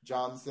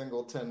John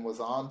Singleton was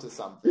on to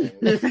something.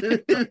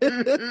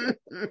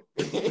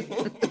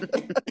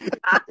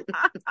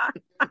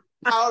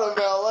 Out of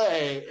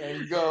LA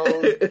and goes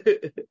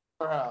to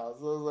our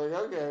house. So I was like,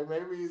 okay,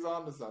 maybe he's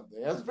on to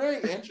something. That's very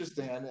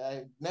interesting. And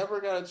I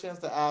never got a chance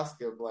to ask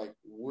him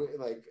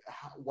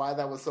why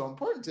that was so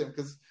important to him,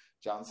 because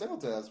John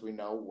Singleton, as we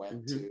know,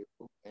 went to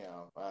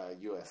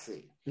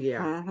USC.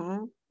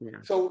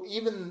 So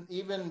even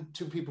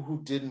to people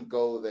who didn't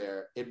go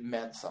there, it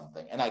meant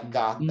something, and I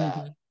got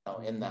that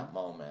in that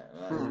moment.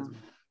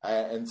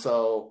 And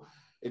so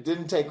it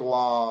didn't take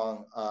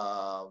long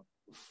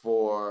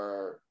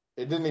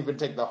it didn't even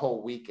take the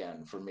whole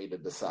weekend for me to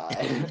decide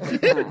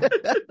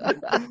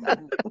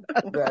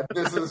that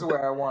this is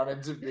where I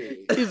wanted to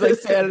be. He's like,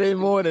 Saturday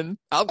morning,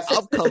 I'm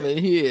coming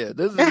here.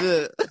 This is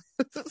it.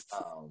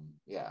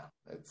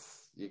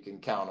 You can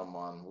count them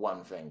on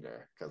one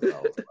finger, because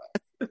I was like,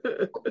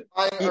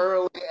 I'm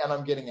early and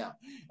I'm getting out.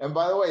 And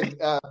by the way,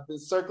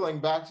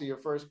 circling back to your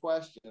first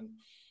question,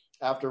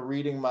 after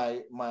reading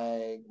my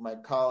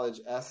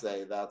college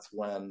essay, that's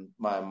when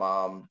my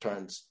mom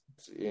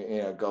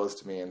goes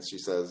to me and she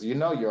says,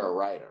 you're a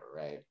writer,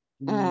 right?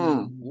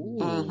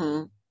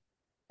 And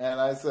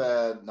I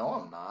said, no,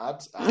 I'm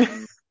not.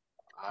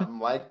 I'm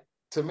like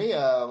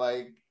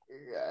Tamia,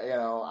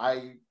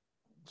 I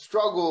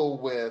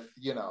struggle with,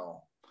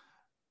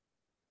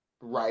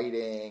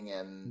 writing,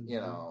 and,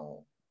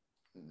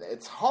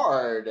 it's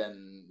hard,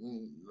 and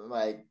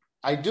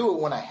I do it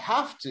when I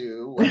have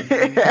to,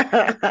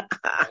 to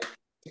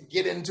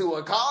get into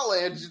a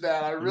college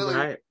that I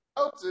really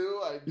go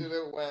to. I did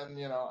it when,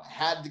 I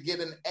had to get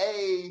an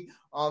A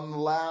on the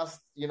last,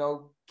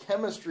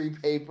 chemistry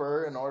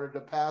paper in order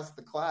to pass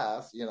the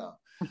class,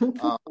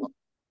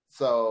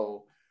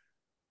 so,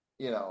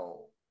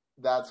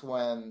 that's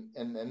when,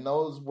 and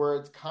those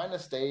words kind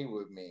of stayed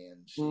with me.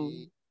 And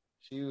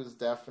she was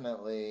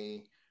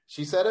definitely,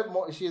 she said it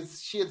more, she had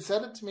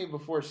said it to me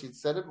before. She'd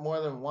said it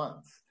more than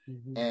once.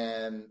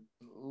 And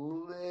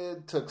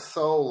it took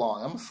so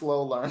long. I'm a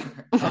slow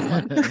learner.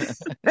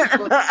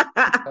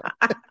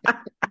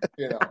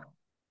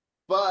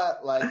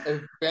 But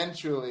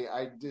eventually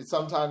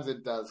sometimes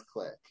it does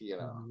click, to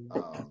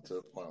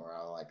the point where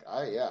I'm like,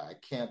 I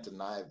can't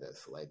deny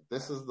this.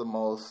 This is the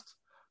most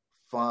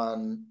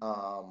fun,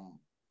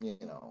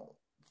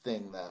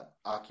 thing, that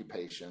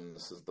occupation.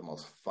 This is the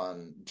most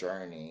fun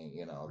journey,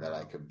 that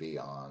I could be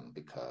on,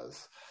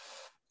 because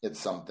it's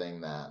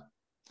something that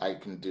I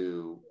can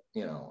do,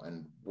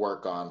 and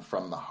work on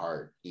from the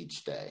heart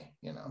each day,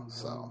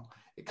 so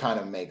it kind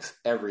of makes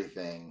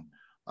everything,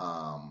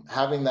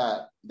 having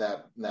that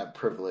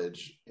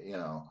privilege,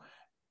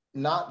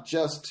 not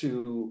just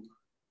to,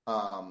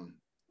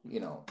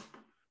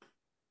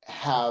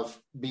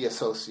 be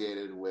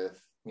associated with,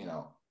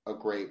 a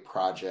great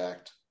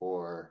project,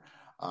 or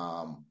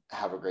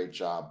have a great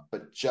job,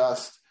 but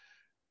just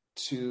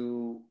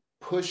to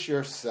push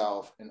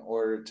yourself in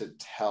order to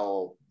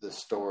tell the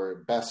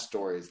best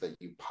stories that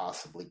you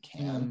possibly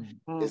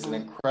can is an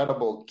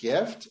incredible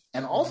gift,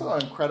 and also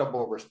an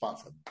incredible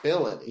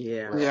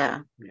responsibility.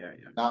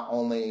 Not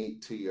only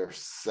to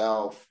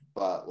yourself,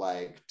 but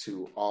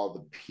to all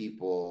the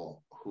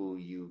people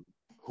who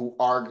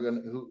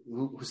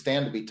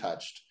stand to be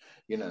touched,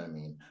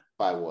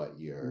 by what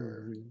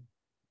you're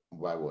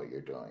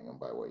doing and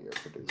by what you're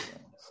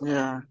producing. So,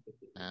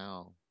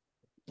 Wow.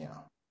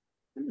 Yeah.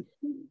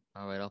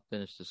 All right, I'll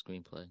finish the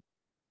screenplay.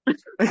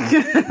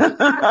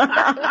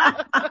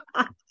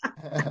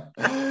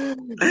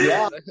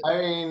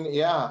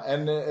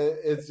 And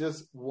it's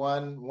just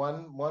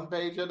one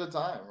page at a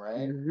time,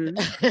 right?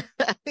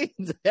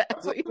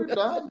 Exactly. We're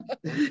done.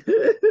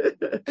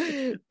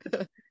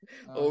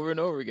 Over and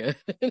over again.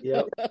 Page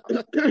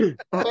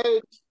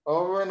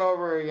over and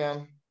over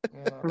again.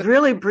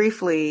 Really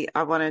briefly,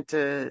 I wanted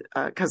to,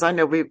 because I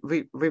know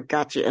we've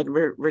got you, and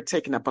we're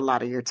taking up a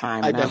lot of your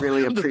time, and I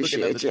really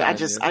appreciate you. I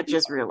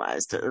just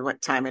realized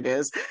what time it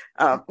is.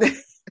 How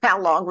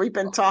long we've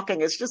been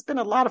talking. It's just been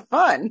a lot of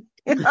fun.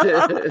 And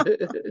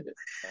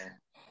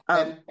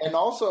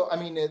also,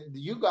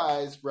 you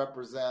guys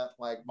represent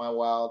my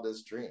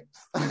wildest dreams.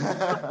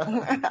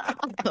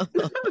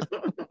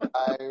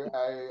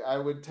 I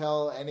would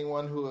tell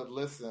anyone who would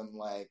listen,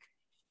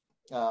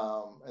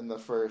 in the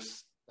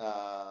first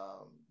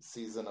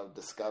season of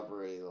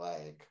Discovery,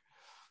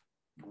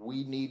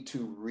 we need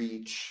to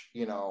reach,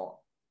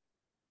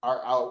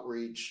 our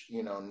outreach,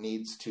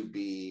 needs to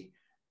be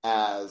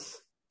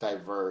as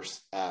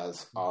diverse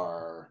as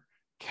our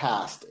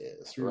cast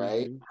is,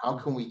 right? How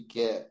can we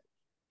get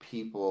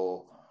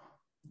people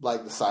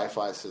like the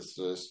SyFy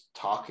sisters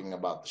talking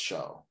about the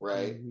show,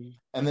 right?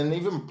 And then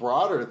even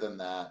broader than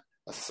that,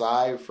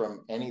 aside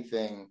from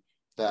anything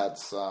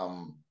that's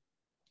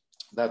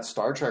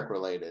Star Trek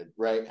related,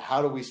 right?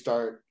 How do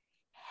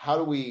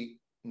we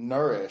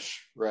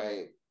nourish,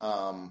 right,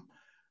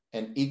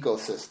 an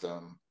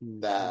ecosystem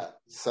that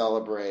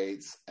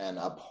celebrates and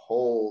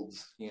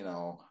upholds,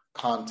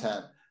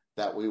 content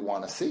that we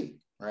want to see,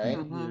 right?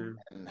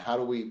 And how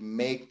do we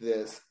make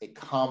this a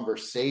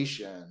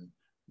conversation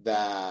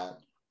that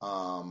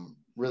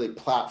really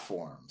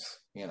platforms,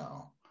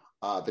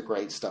 the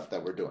great stuff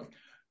that we're doing?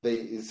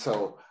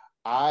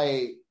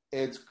 I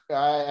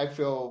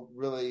feel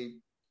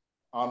really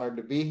honored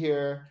to be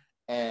here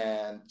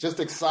and just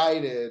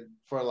excited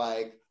for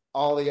like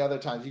all the other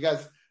times you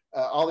guys.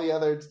 All the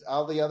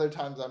other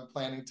times I'm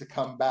planning to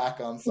come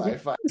back on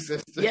SyFy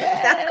Sistas. Yeah,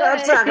 that's what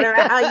I'm talking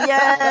about.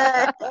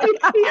 Yeah,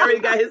 he already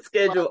got his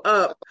schedule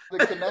up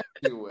to connect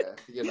you with,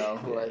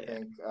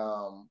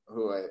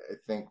 who I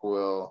think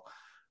will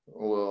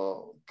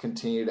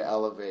continue to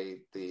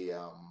elevate the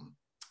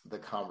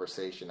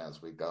conversation as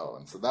we go.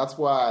 And so that's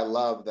why I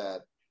love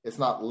that it's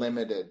not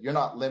limited. You're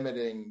not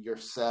limiting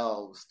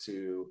yourselves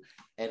to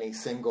any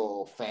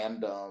single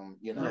fandom,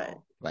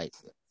 right.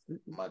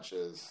 Much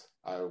as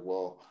I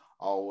will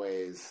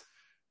always,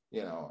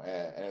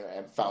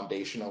 and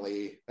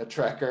foundationally a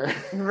Trekker.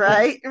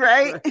 Right.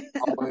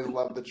 Always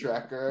love the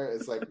Trekker.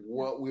 It's like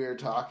what we're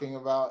talking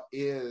about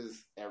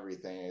is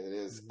everything. It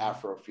is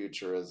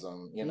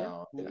Afrofuturism,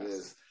 It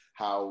is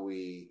how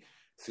we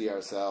see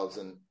ourselves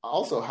and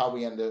also how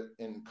we end up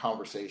in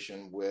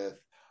conversation with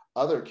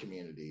other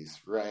communities,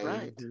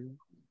 right?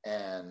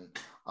 And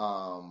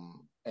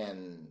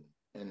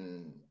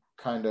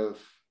kind of,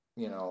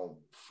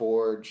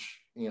 forge,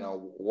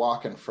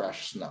 walk in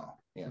fresh snow,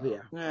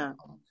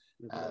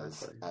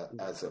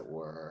 as it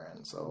were.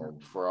 And so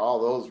for all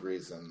those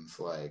reasons,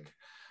 like,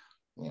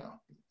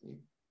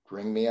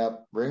 bring me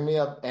up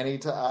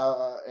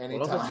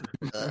anytime.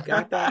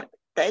 Got that.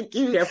 Thank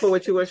you. Careful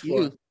what you wish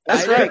for.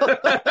 That's right.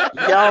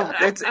 Yo,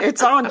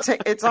 it's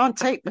on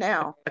tape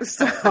now.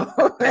 So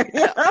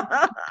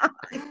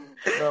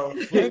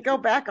can't go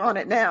back on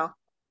it now.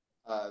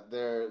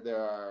 There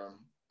are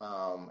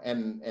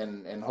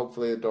and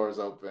hopefully the door's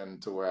open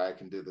to where I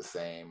can do the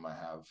same. I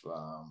have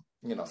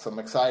some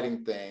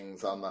exciting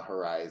things on the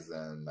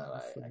horizon that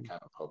I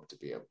kind of hope to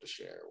be able to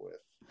share with.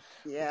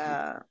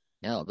 Yeah,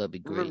 that'd be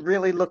great. We're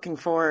really looking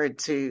forward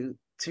to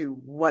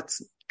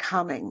what's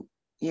coming.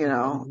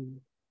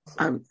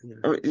 But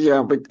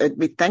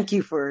we thank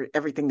you for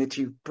everything that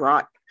you've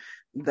brought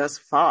thus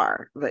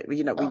far. But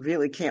we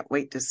really can't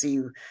wait to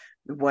see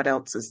what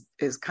else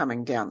is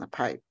coming down the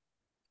pipe.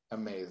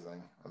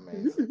 Amazing.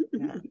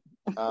 Yeah.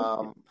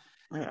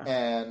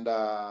 And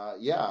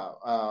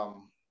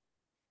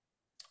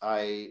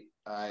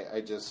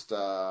I just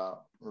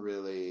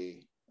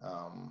really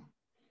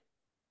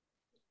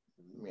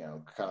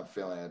kind of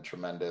feeling a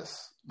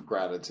tremendous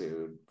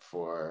gratitude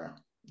for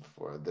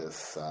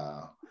this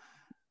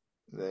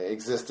the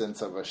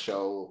existence of a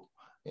show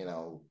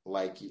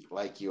like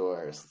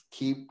yours.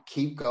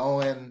 Keep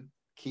going,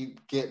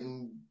 keep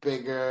getting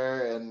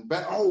bigger and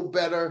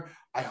better.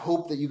 I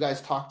hope that you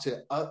guys talk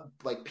to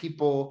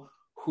people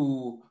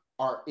who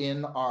are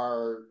in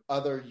our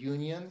other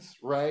unions,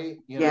 right?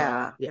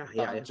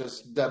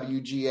 Just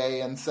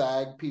WGA and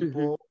SAG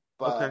people,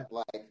 but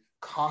like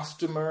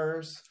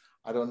costumers.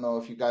 I don't know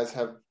if you guys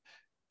have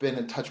been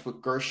in touch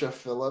with Gersha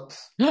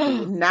Phillips.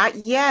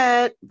 Not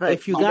yet, but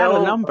if you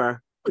got a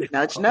number,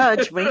 nudge,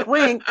 nudge, wink,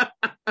 wink.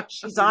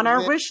 She's on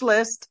our wish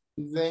list.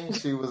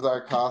 She was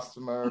our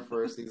costumer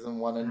for season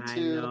 1 and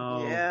 2.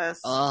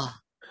 Yes.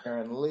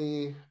 Karen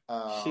Lee.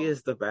 She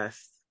is the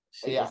best.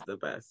 She is the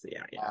best.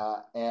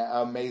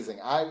 Amazing.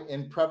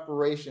 In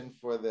preparation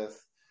for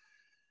this,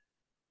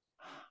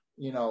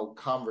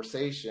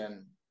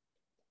 conversation,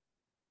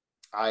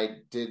 I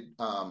did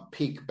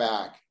peek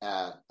back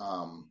at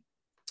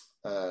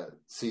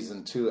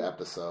season 2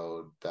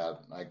 episode that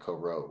I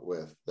co-wrote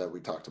that we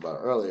talked about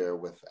earlier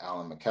with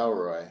Alan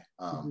McElroy,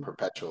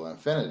 Perpetual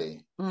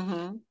Infinity.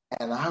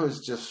 And I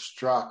was just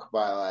struck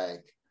by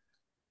like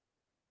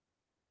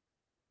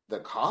the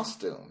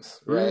costumes,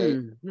 right?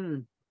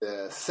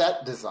 The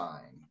set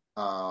design,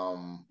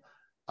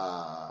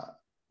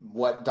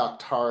 what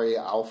Doctari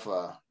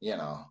Alpha,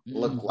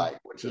 looked like,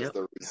 which is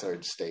the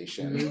research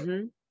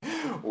station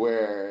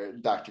where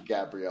Dr.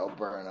 Gabrielle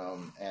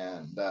Burnham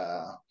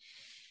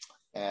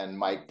and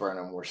Mike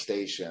Burnham were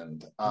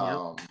stationed.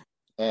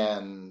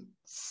 And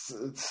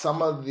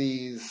some of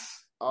these,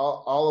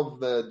 all of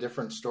the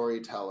different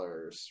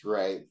storytellers,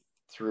 right,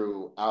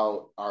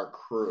 throughout our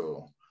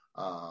crew,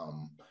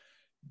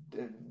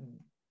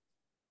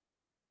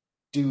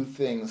 do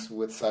things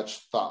with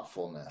such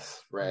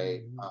thoughtfulness,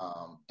 right?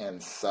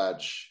 And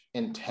such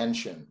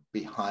intention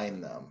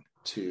behind them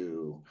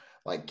to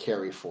like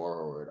carry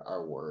forward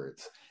our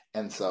words.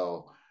 And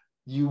so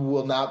you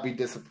will not be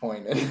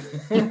disappointed.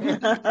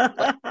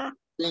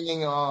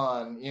 Bringing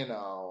on,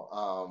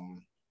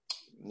 awesome.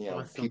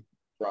 People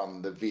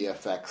from the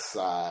VFX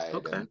side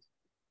and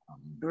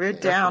We're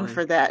down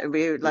for that.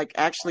 We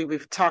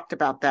we've talked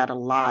about that a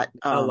lot.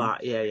 A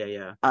lot.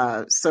 Yeah.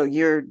 So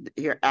you're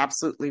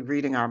absolutely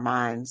reading our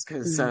minds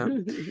because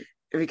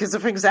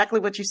of exactly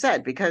what you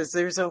said, because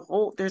there's a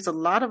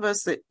lot of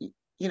us that,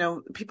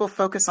 people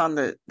focus on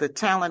the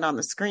talent on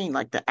the screen,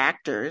 like the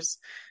actors,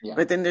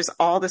 but then there's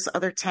all this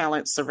other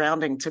talent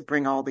surrounding to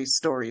bring all these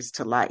stories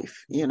to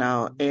life,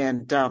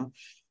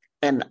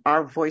 and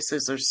our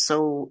voices are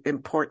so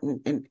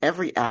important in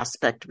every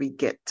aspect we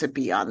get to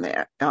be on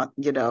there,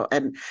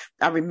 and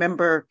I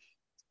remember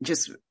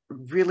just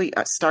really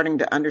starting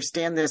to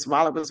understand this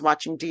while I was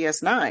watching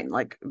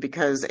DS9,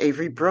 because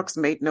Avery Brooks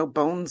made no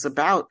bones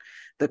about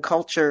the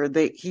culture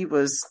that he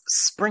was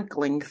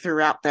sprinkling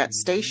throughout that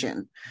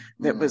station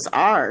that was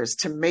ours,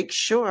 to make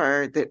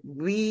sure that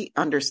we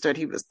understood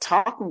he was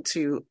talking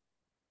to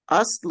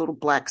us little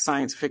Black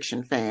science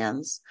fiction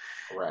fans,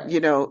 right.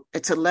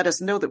 To let us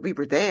know that we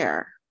were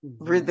there.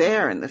 We're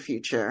there in the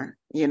future,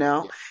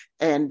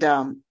 and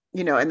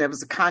there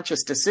was a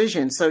conscious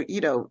decision. So,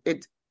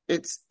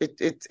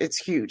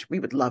 it's huge. We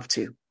would love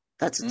to.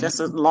 That's just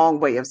a long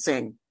way of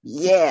saying,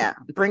 yeah,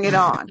 bring it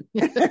on.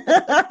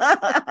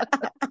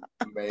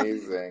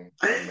 Amazing.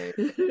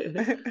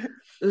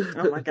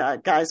 Oh my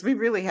God, guys, we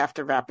really have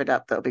to wrap it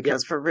up though,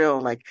 because for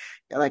real,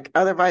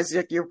 otherwise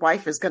your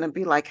wife is going to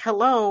be like,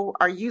 hello,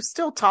 are you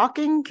still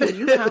talking? Are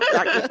you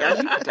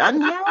done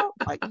now?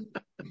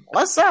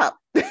 What's up?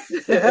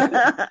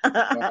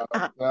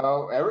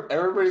 No,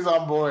 everybody's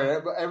on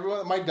board.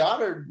 Everyone, my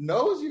daughter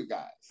knows you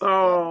guys.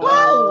 Oh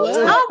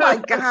my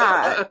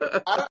God!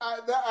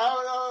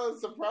 I was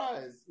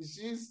surprised.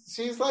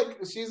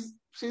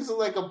 She's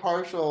like a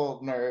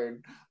partial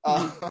nerd.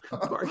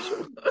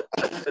 Partial.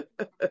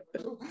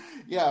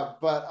 Yeah,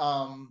 but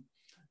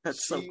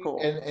that's so cool.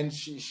 And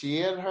she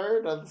had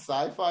heard of the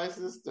SyFy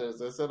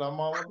Sisters. I said, I'm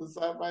on with the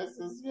SyFy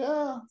Sisters.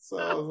 Yeah.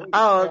 So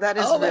that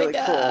is really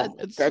cool.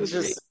 That's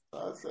just.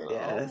 Said,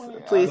 yes.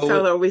 Please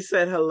tell her we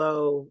said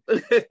hello.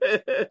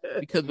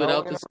 Because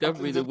without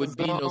Discovery, there would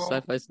be no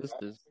SyFy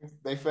Sisters.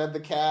 They fed the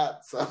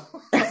cat, so.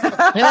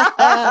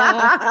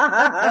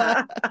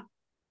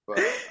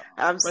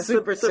 I'm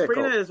super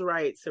Sabrina is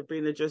right.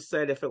 Sabrina just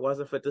said if it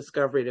wasn't for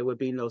Discovery, there would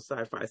be no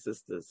SyFy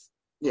Sisters.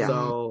 Yeah.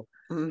 So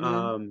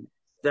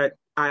that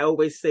I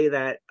always say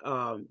that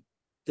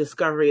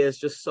Discovery is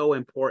just so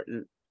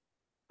important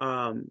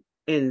in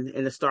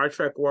the Star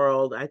Trek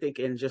world. I think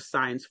in just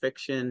science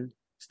fiction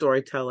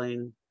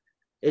storytelling,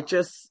 it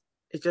just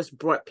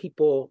brought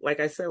people, like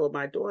I said with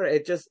my daughter,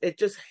 it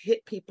just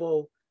hit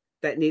people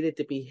that needed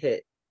to be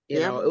hit.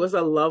 You know, it was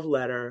a love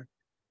letter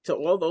to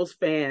all those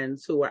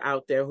fans who were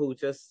out there who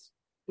just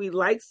we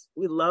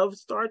love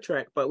Star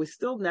Trek, but we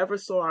still never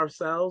saw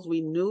ourselves.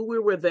 We knew we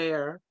were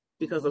there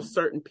because of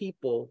certain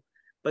people,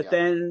 but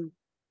then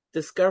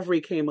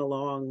Discovery came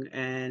along,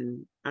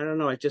 and I don't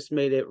know, it just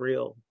made it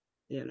real,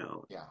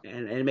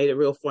 and made it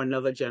real for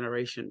another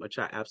generation, which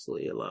I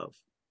absolutely love.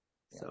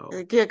 So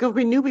because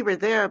we knew we were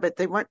there, but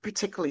they weren't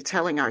particularly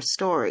telling our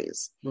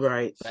stories,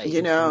 right? And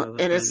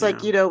it's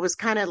like it was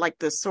kind of like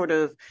the sort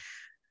of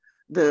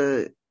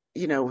what's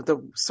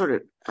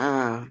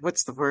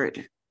the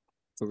word,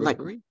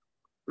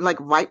 like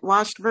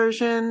whitewashed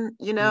version,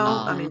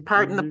 I mean,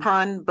 pardon the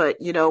pun, but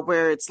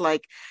where it's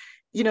like,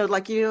 you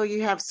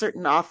have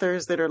certain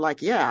authors that are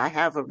like, I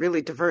have a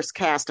really diverse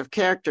cast of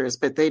characters,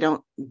 but they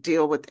don't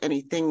deal with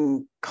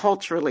anything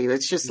culturally.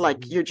 It's just like,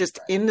 you're just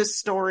in this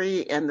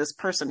story, and this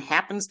person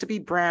happens to be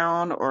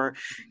brown or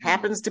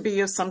happens to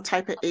be of some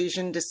type of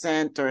Asian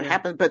descent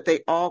but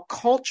they all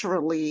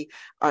culturally,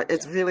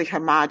 it's really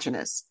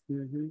homogenous.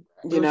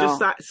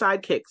 Just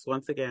sidekicks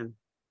once again.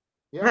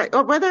 Yeah. Right.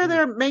 Or whether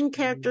they're main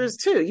characters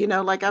too,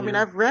 I mean,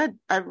 I've read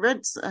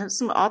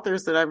some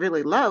authors that I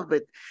really love,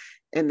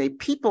 and they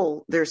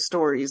people their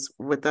stories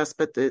with us,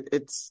 but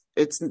it's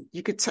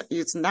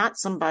not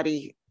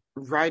somebody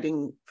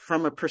writing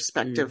from a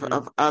perspective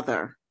of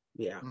other.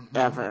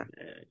 Ever.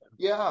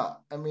 Yeah.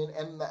 I mean,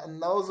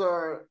 and those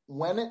are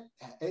when it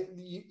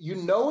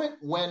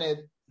when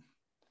it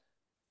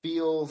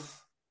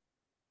feels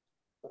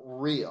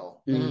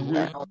real and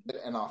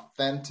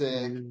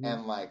authentic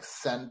and like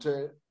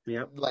centered.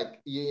 Yep.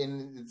 Like,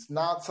 and it's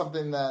not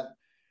something that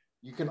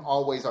you can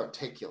always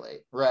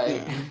articulate,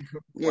 right?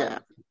 Yeah.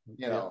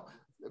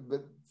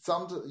 But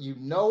you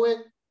know it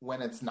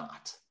when it's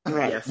not.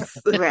 Right.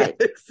 Yes. Right.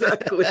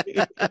 Exactly.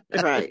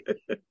 Right.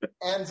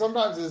 And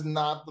sometimes it's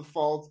not the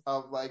fault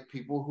of like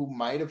people who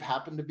might have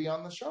happened to be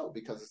on the show,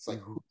 because it's like,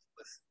 who's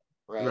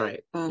listening,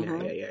 right?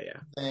 Right. Yeah.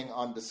 Thing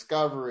on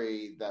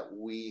Discovery that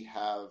we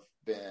have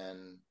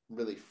been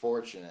really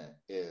fortunate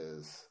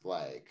is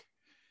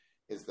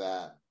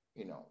that,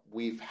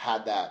 we've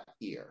had that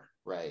ear,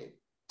 right?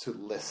 To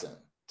listen,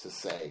 to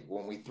say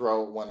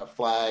when a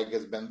flag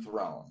has been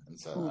thrown and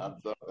said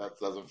that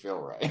doesn't feel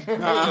right,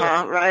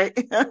 right?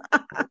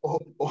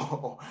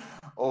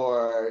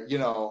 or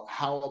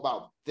how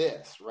about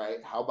this,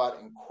 right? How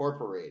about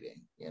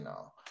incorporating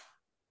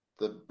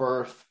the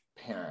birth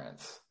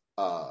parents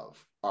of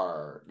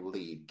our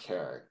lead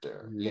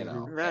character, you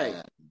know,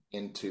 right,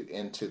 and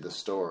into the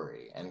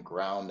story and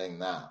grounding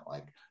that.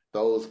 Like,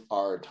 those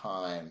are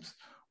times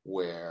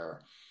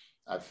where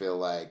I feel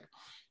like,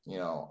 you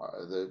know,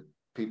 the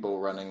people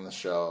running the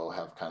show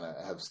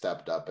have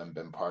stepped up and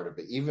been part of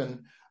it.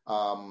 Even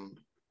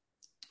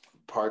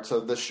parts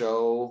of the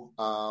show,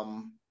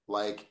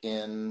 like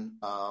in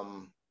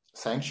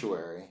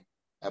Sanctuary,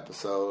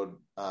 episode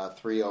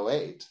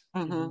 308,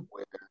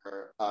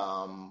 where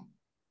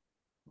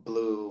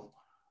Blue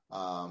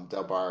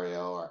Del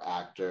Barrio, our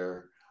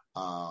actor,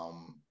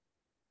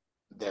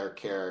 their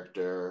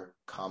character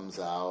comes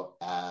out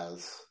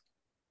as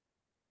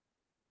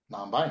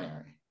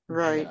non-binary,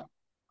 right. You know?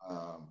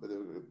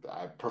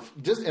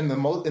 Just in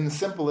the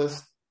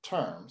simplest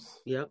terms,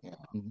 Yep. You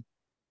know,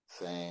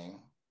 saying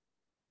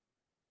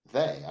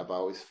they. I've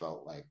always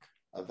felt like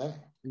a they.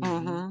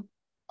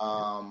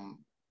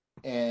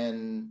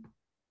 And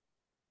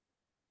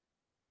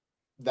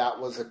that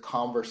was a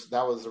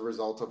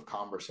result of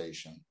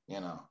conversation, you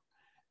know,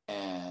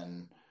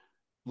 and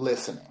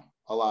listening.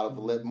 A lot of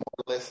more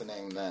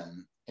listening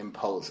than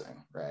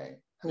imposing, right?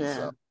 And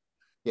so,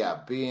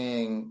 yeah,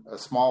 being a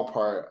small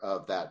part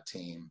of that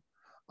team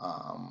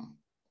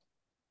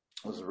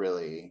was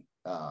really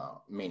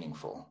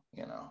meaningful,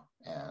 you know,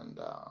 and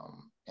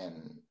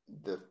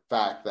the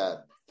fact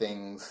that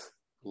things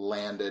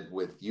landed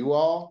with you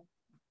all,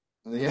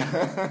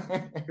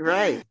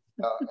 right,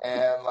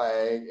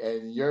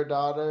 and your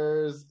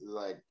daughters,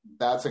 like,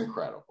 that's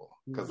incredible,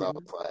 because I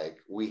was like,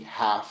 we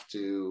have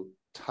to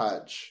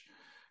touch,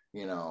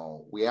 you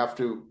know, we have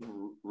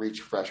to reach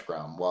fresh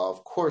ground. Well,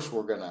 of course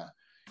we're gonna,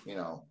 you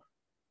know,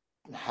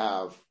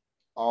 have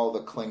all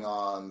the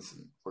Klingons,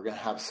 and we're gonna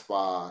have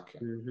Spock,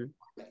 and we're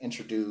gonna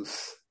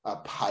introduce a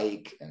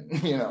Pike,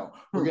 and, you know,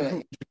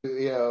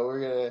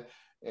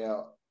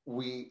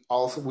 we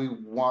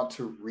want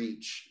to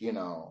reach, you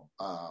know,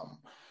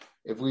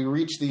 if we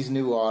reach these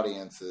new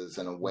audiences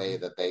in a way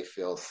that they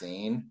feel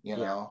seen, you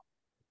know,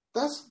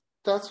 that's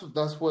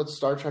what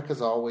Star Trek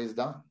has always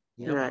done.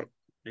 Right.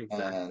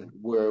 Exactly. And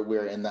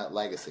we're in that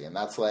legacy, and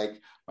that's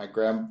like my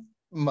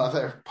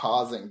grandmother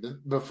pausing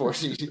before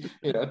she,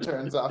 you know,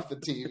 turns off the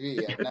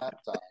TV at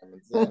nap time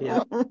and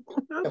saying,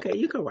 okay,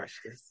 you can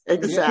watch this.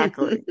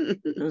 Exactly.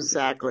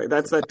 Exactly.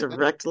 That's a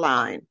direct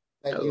line.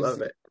 I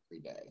love it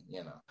every day,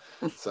 you know.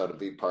 So to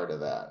be part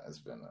of that has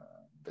been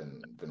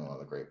one of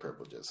the great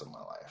privileges of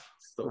my life.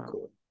 So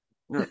cool.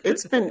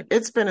 It's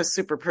been a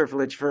super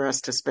privilege for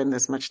us to spend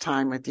this much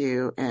time with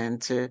you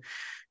and to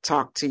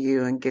talk to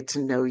you and get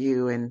to know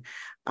you. And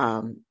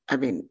I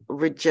mean,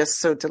 we're just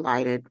so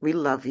delighted. We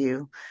love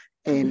you,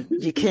 and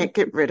you can't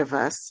get rid of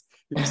us.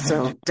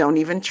 So don't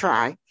even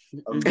try.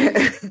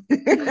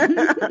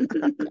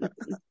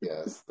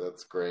 Yes,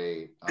 that's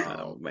great.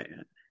 Oh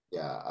man.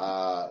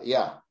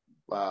 Yeah.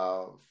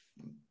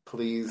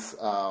 Please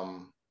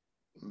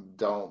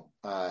don't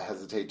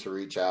hesitate to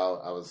reach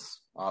out. I was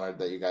honored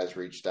that you guys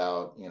reached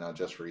out, you know,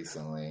 just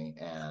recently,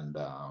 and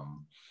I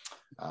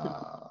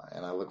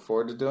look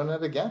forward to doing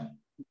it again.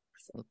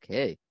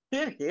 Okay.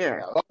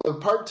 Yeah.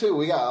 Part 2,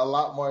 we got a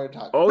lot more to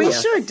talk about. Oh, we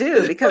sure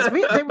do, because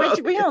we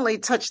only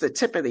touched the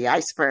tip of the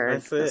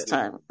iceberg this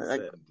time.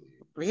 Like,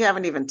 we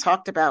haven't even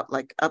talked about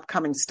like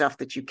upcoming stuff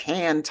that you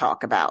can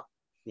talk about.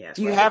 Yeah.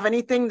 Do you have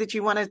anything that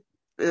you want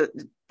to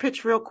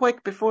pitch real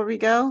quick before we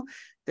go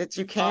that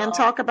you can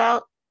talk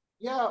about?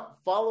 Yeah,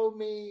 follow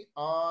me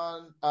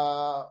on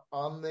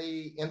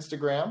the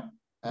Instagram.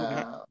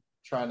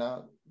 Trying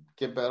to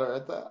get better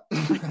at that.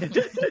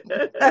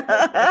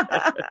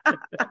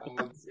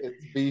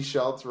 It's B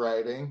Schultz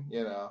writing,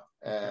 you know,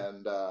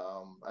 and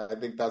I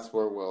think that's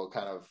where we'll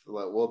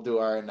do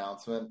our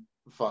announcement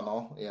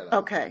funnel, you know.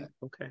 Okay.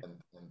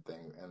 And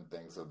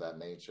things of that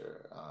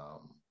nature.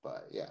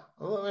 But yeah,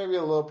 maybe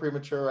a little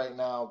premature right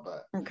now,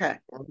 but okay,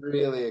 I'm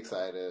really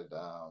excited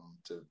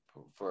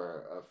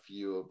for a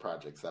few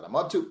projects that I'm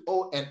up to.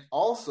 Oh, and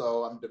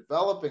also I'm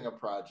developing a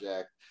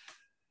project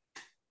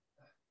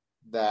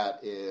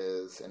that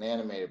is an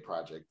animated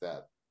project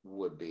that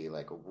would be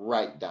like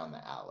right down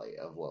the alley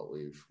of what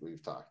we've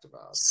talked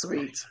about.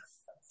 Sweet.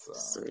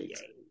 Sweet.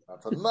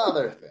 That's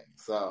another thing.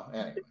 So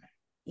anyway.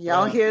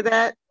 Y'all hear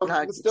that?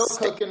 Still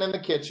cooking in the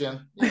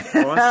kitchen.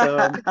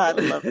 Awesome. I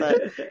love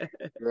that.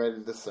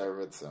 Ready to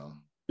serve it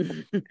soon.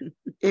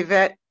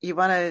 Yvette, you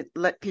want to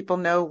let people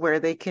know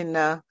where they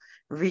can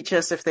reach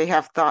us if they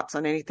have thoughts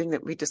on anything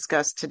that we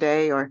discussed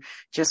today, or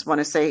just want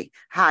to say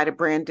hi to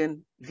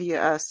Brandon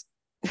via us?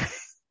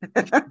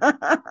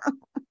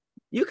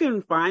 You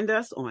can find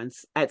us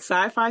at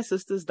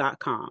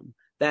SyFysistas.com.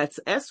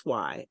 That's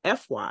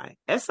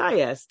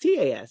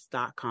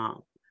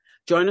SyFysistas.com.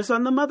 Join us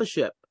on the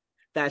mothership.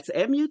 That's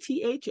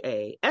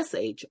MUTHASHIP.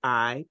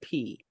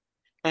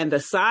 And the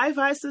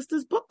SyFy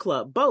Sistas Book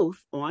Club,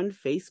 both on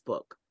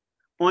Facebook.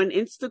 On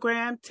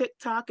Instagram,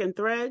 TikTok, and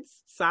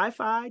Threads,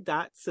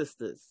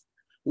 sci-fi.sisters.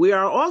 We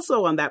are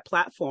also on that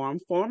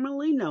platform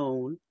formerly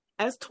known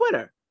as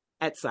Twitter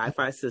at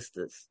SyFy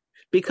Sistas.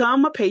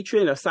 Become a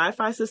patron of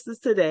SyFy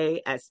Sistas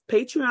today at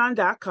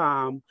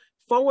patreon.com/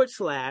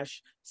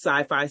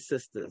 SyFy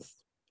Sistas.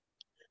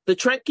 The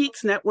Trek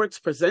Geeks Network's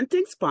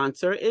presenting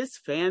sponsor is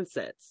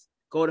Fansets.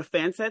 Go to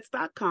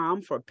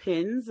fansets.com for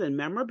pins and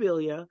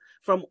memorabilia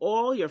from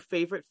all your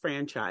favorite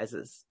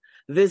franchises.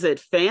 Visit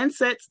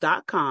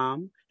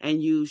fansets.com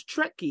and use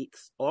Trek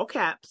Geeks, all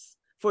caps,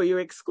 for your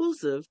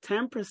exclusive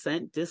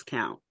 10%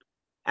 discount.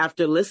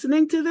 After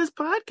listening to this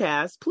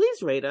podcast,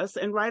 please rate us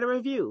and write a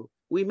review.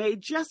 We may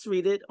just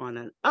read it on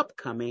an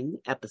upcoming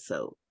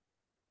episode.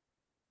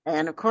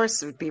 And of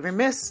course, it would be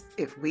remiss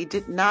if we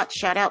did not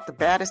shout out the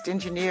baddest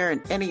engineer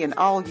in any and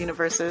all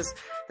universes.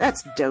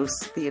 That's Dose,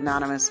 the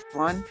anonymous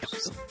one.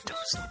 Dose.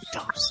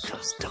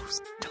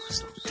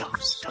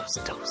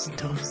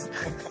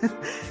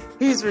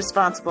 He's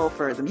responsible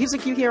for the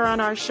music you hear on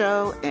our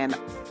show and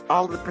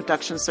all of the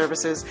production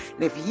services.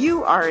 And if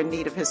you are in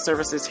need of his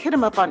services, hit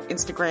him up on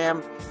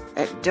Instagram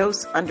at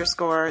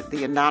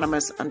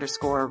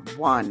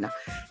dose_the_anonymous_1.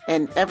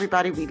 And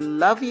everybody, we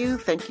love you.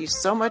 Thank you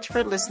so much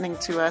for listening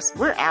to us.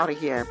 We're out of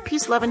here.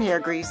 Peace, love, and hair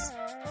grease.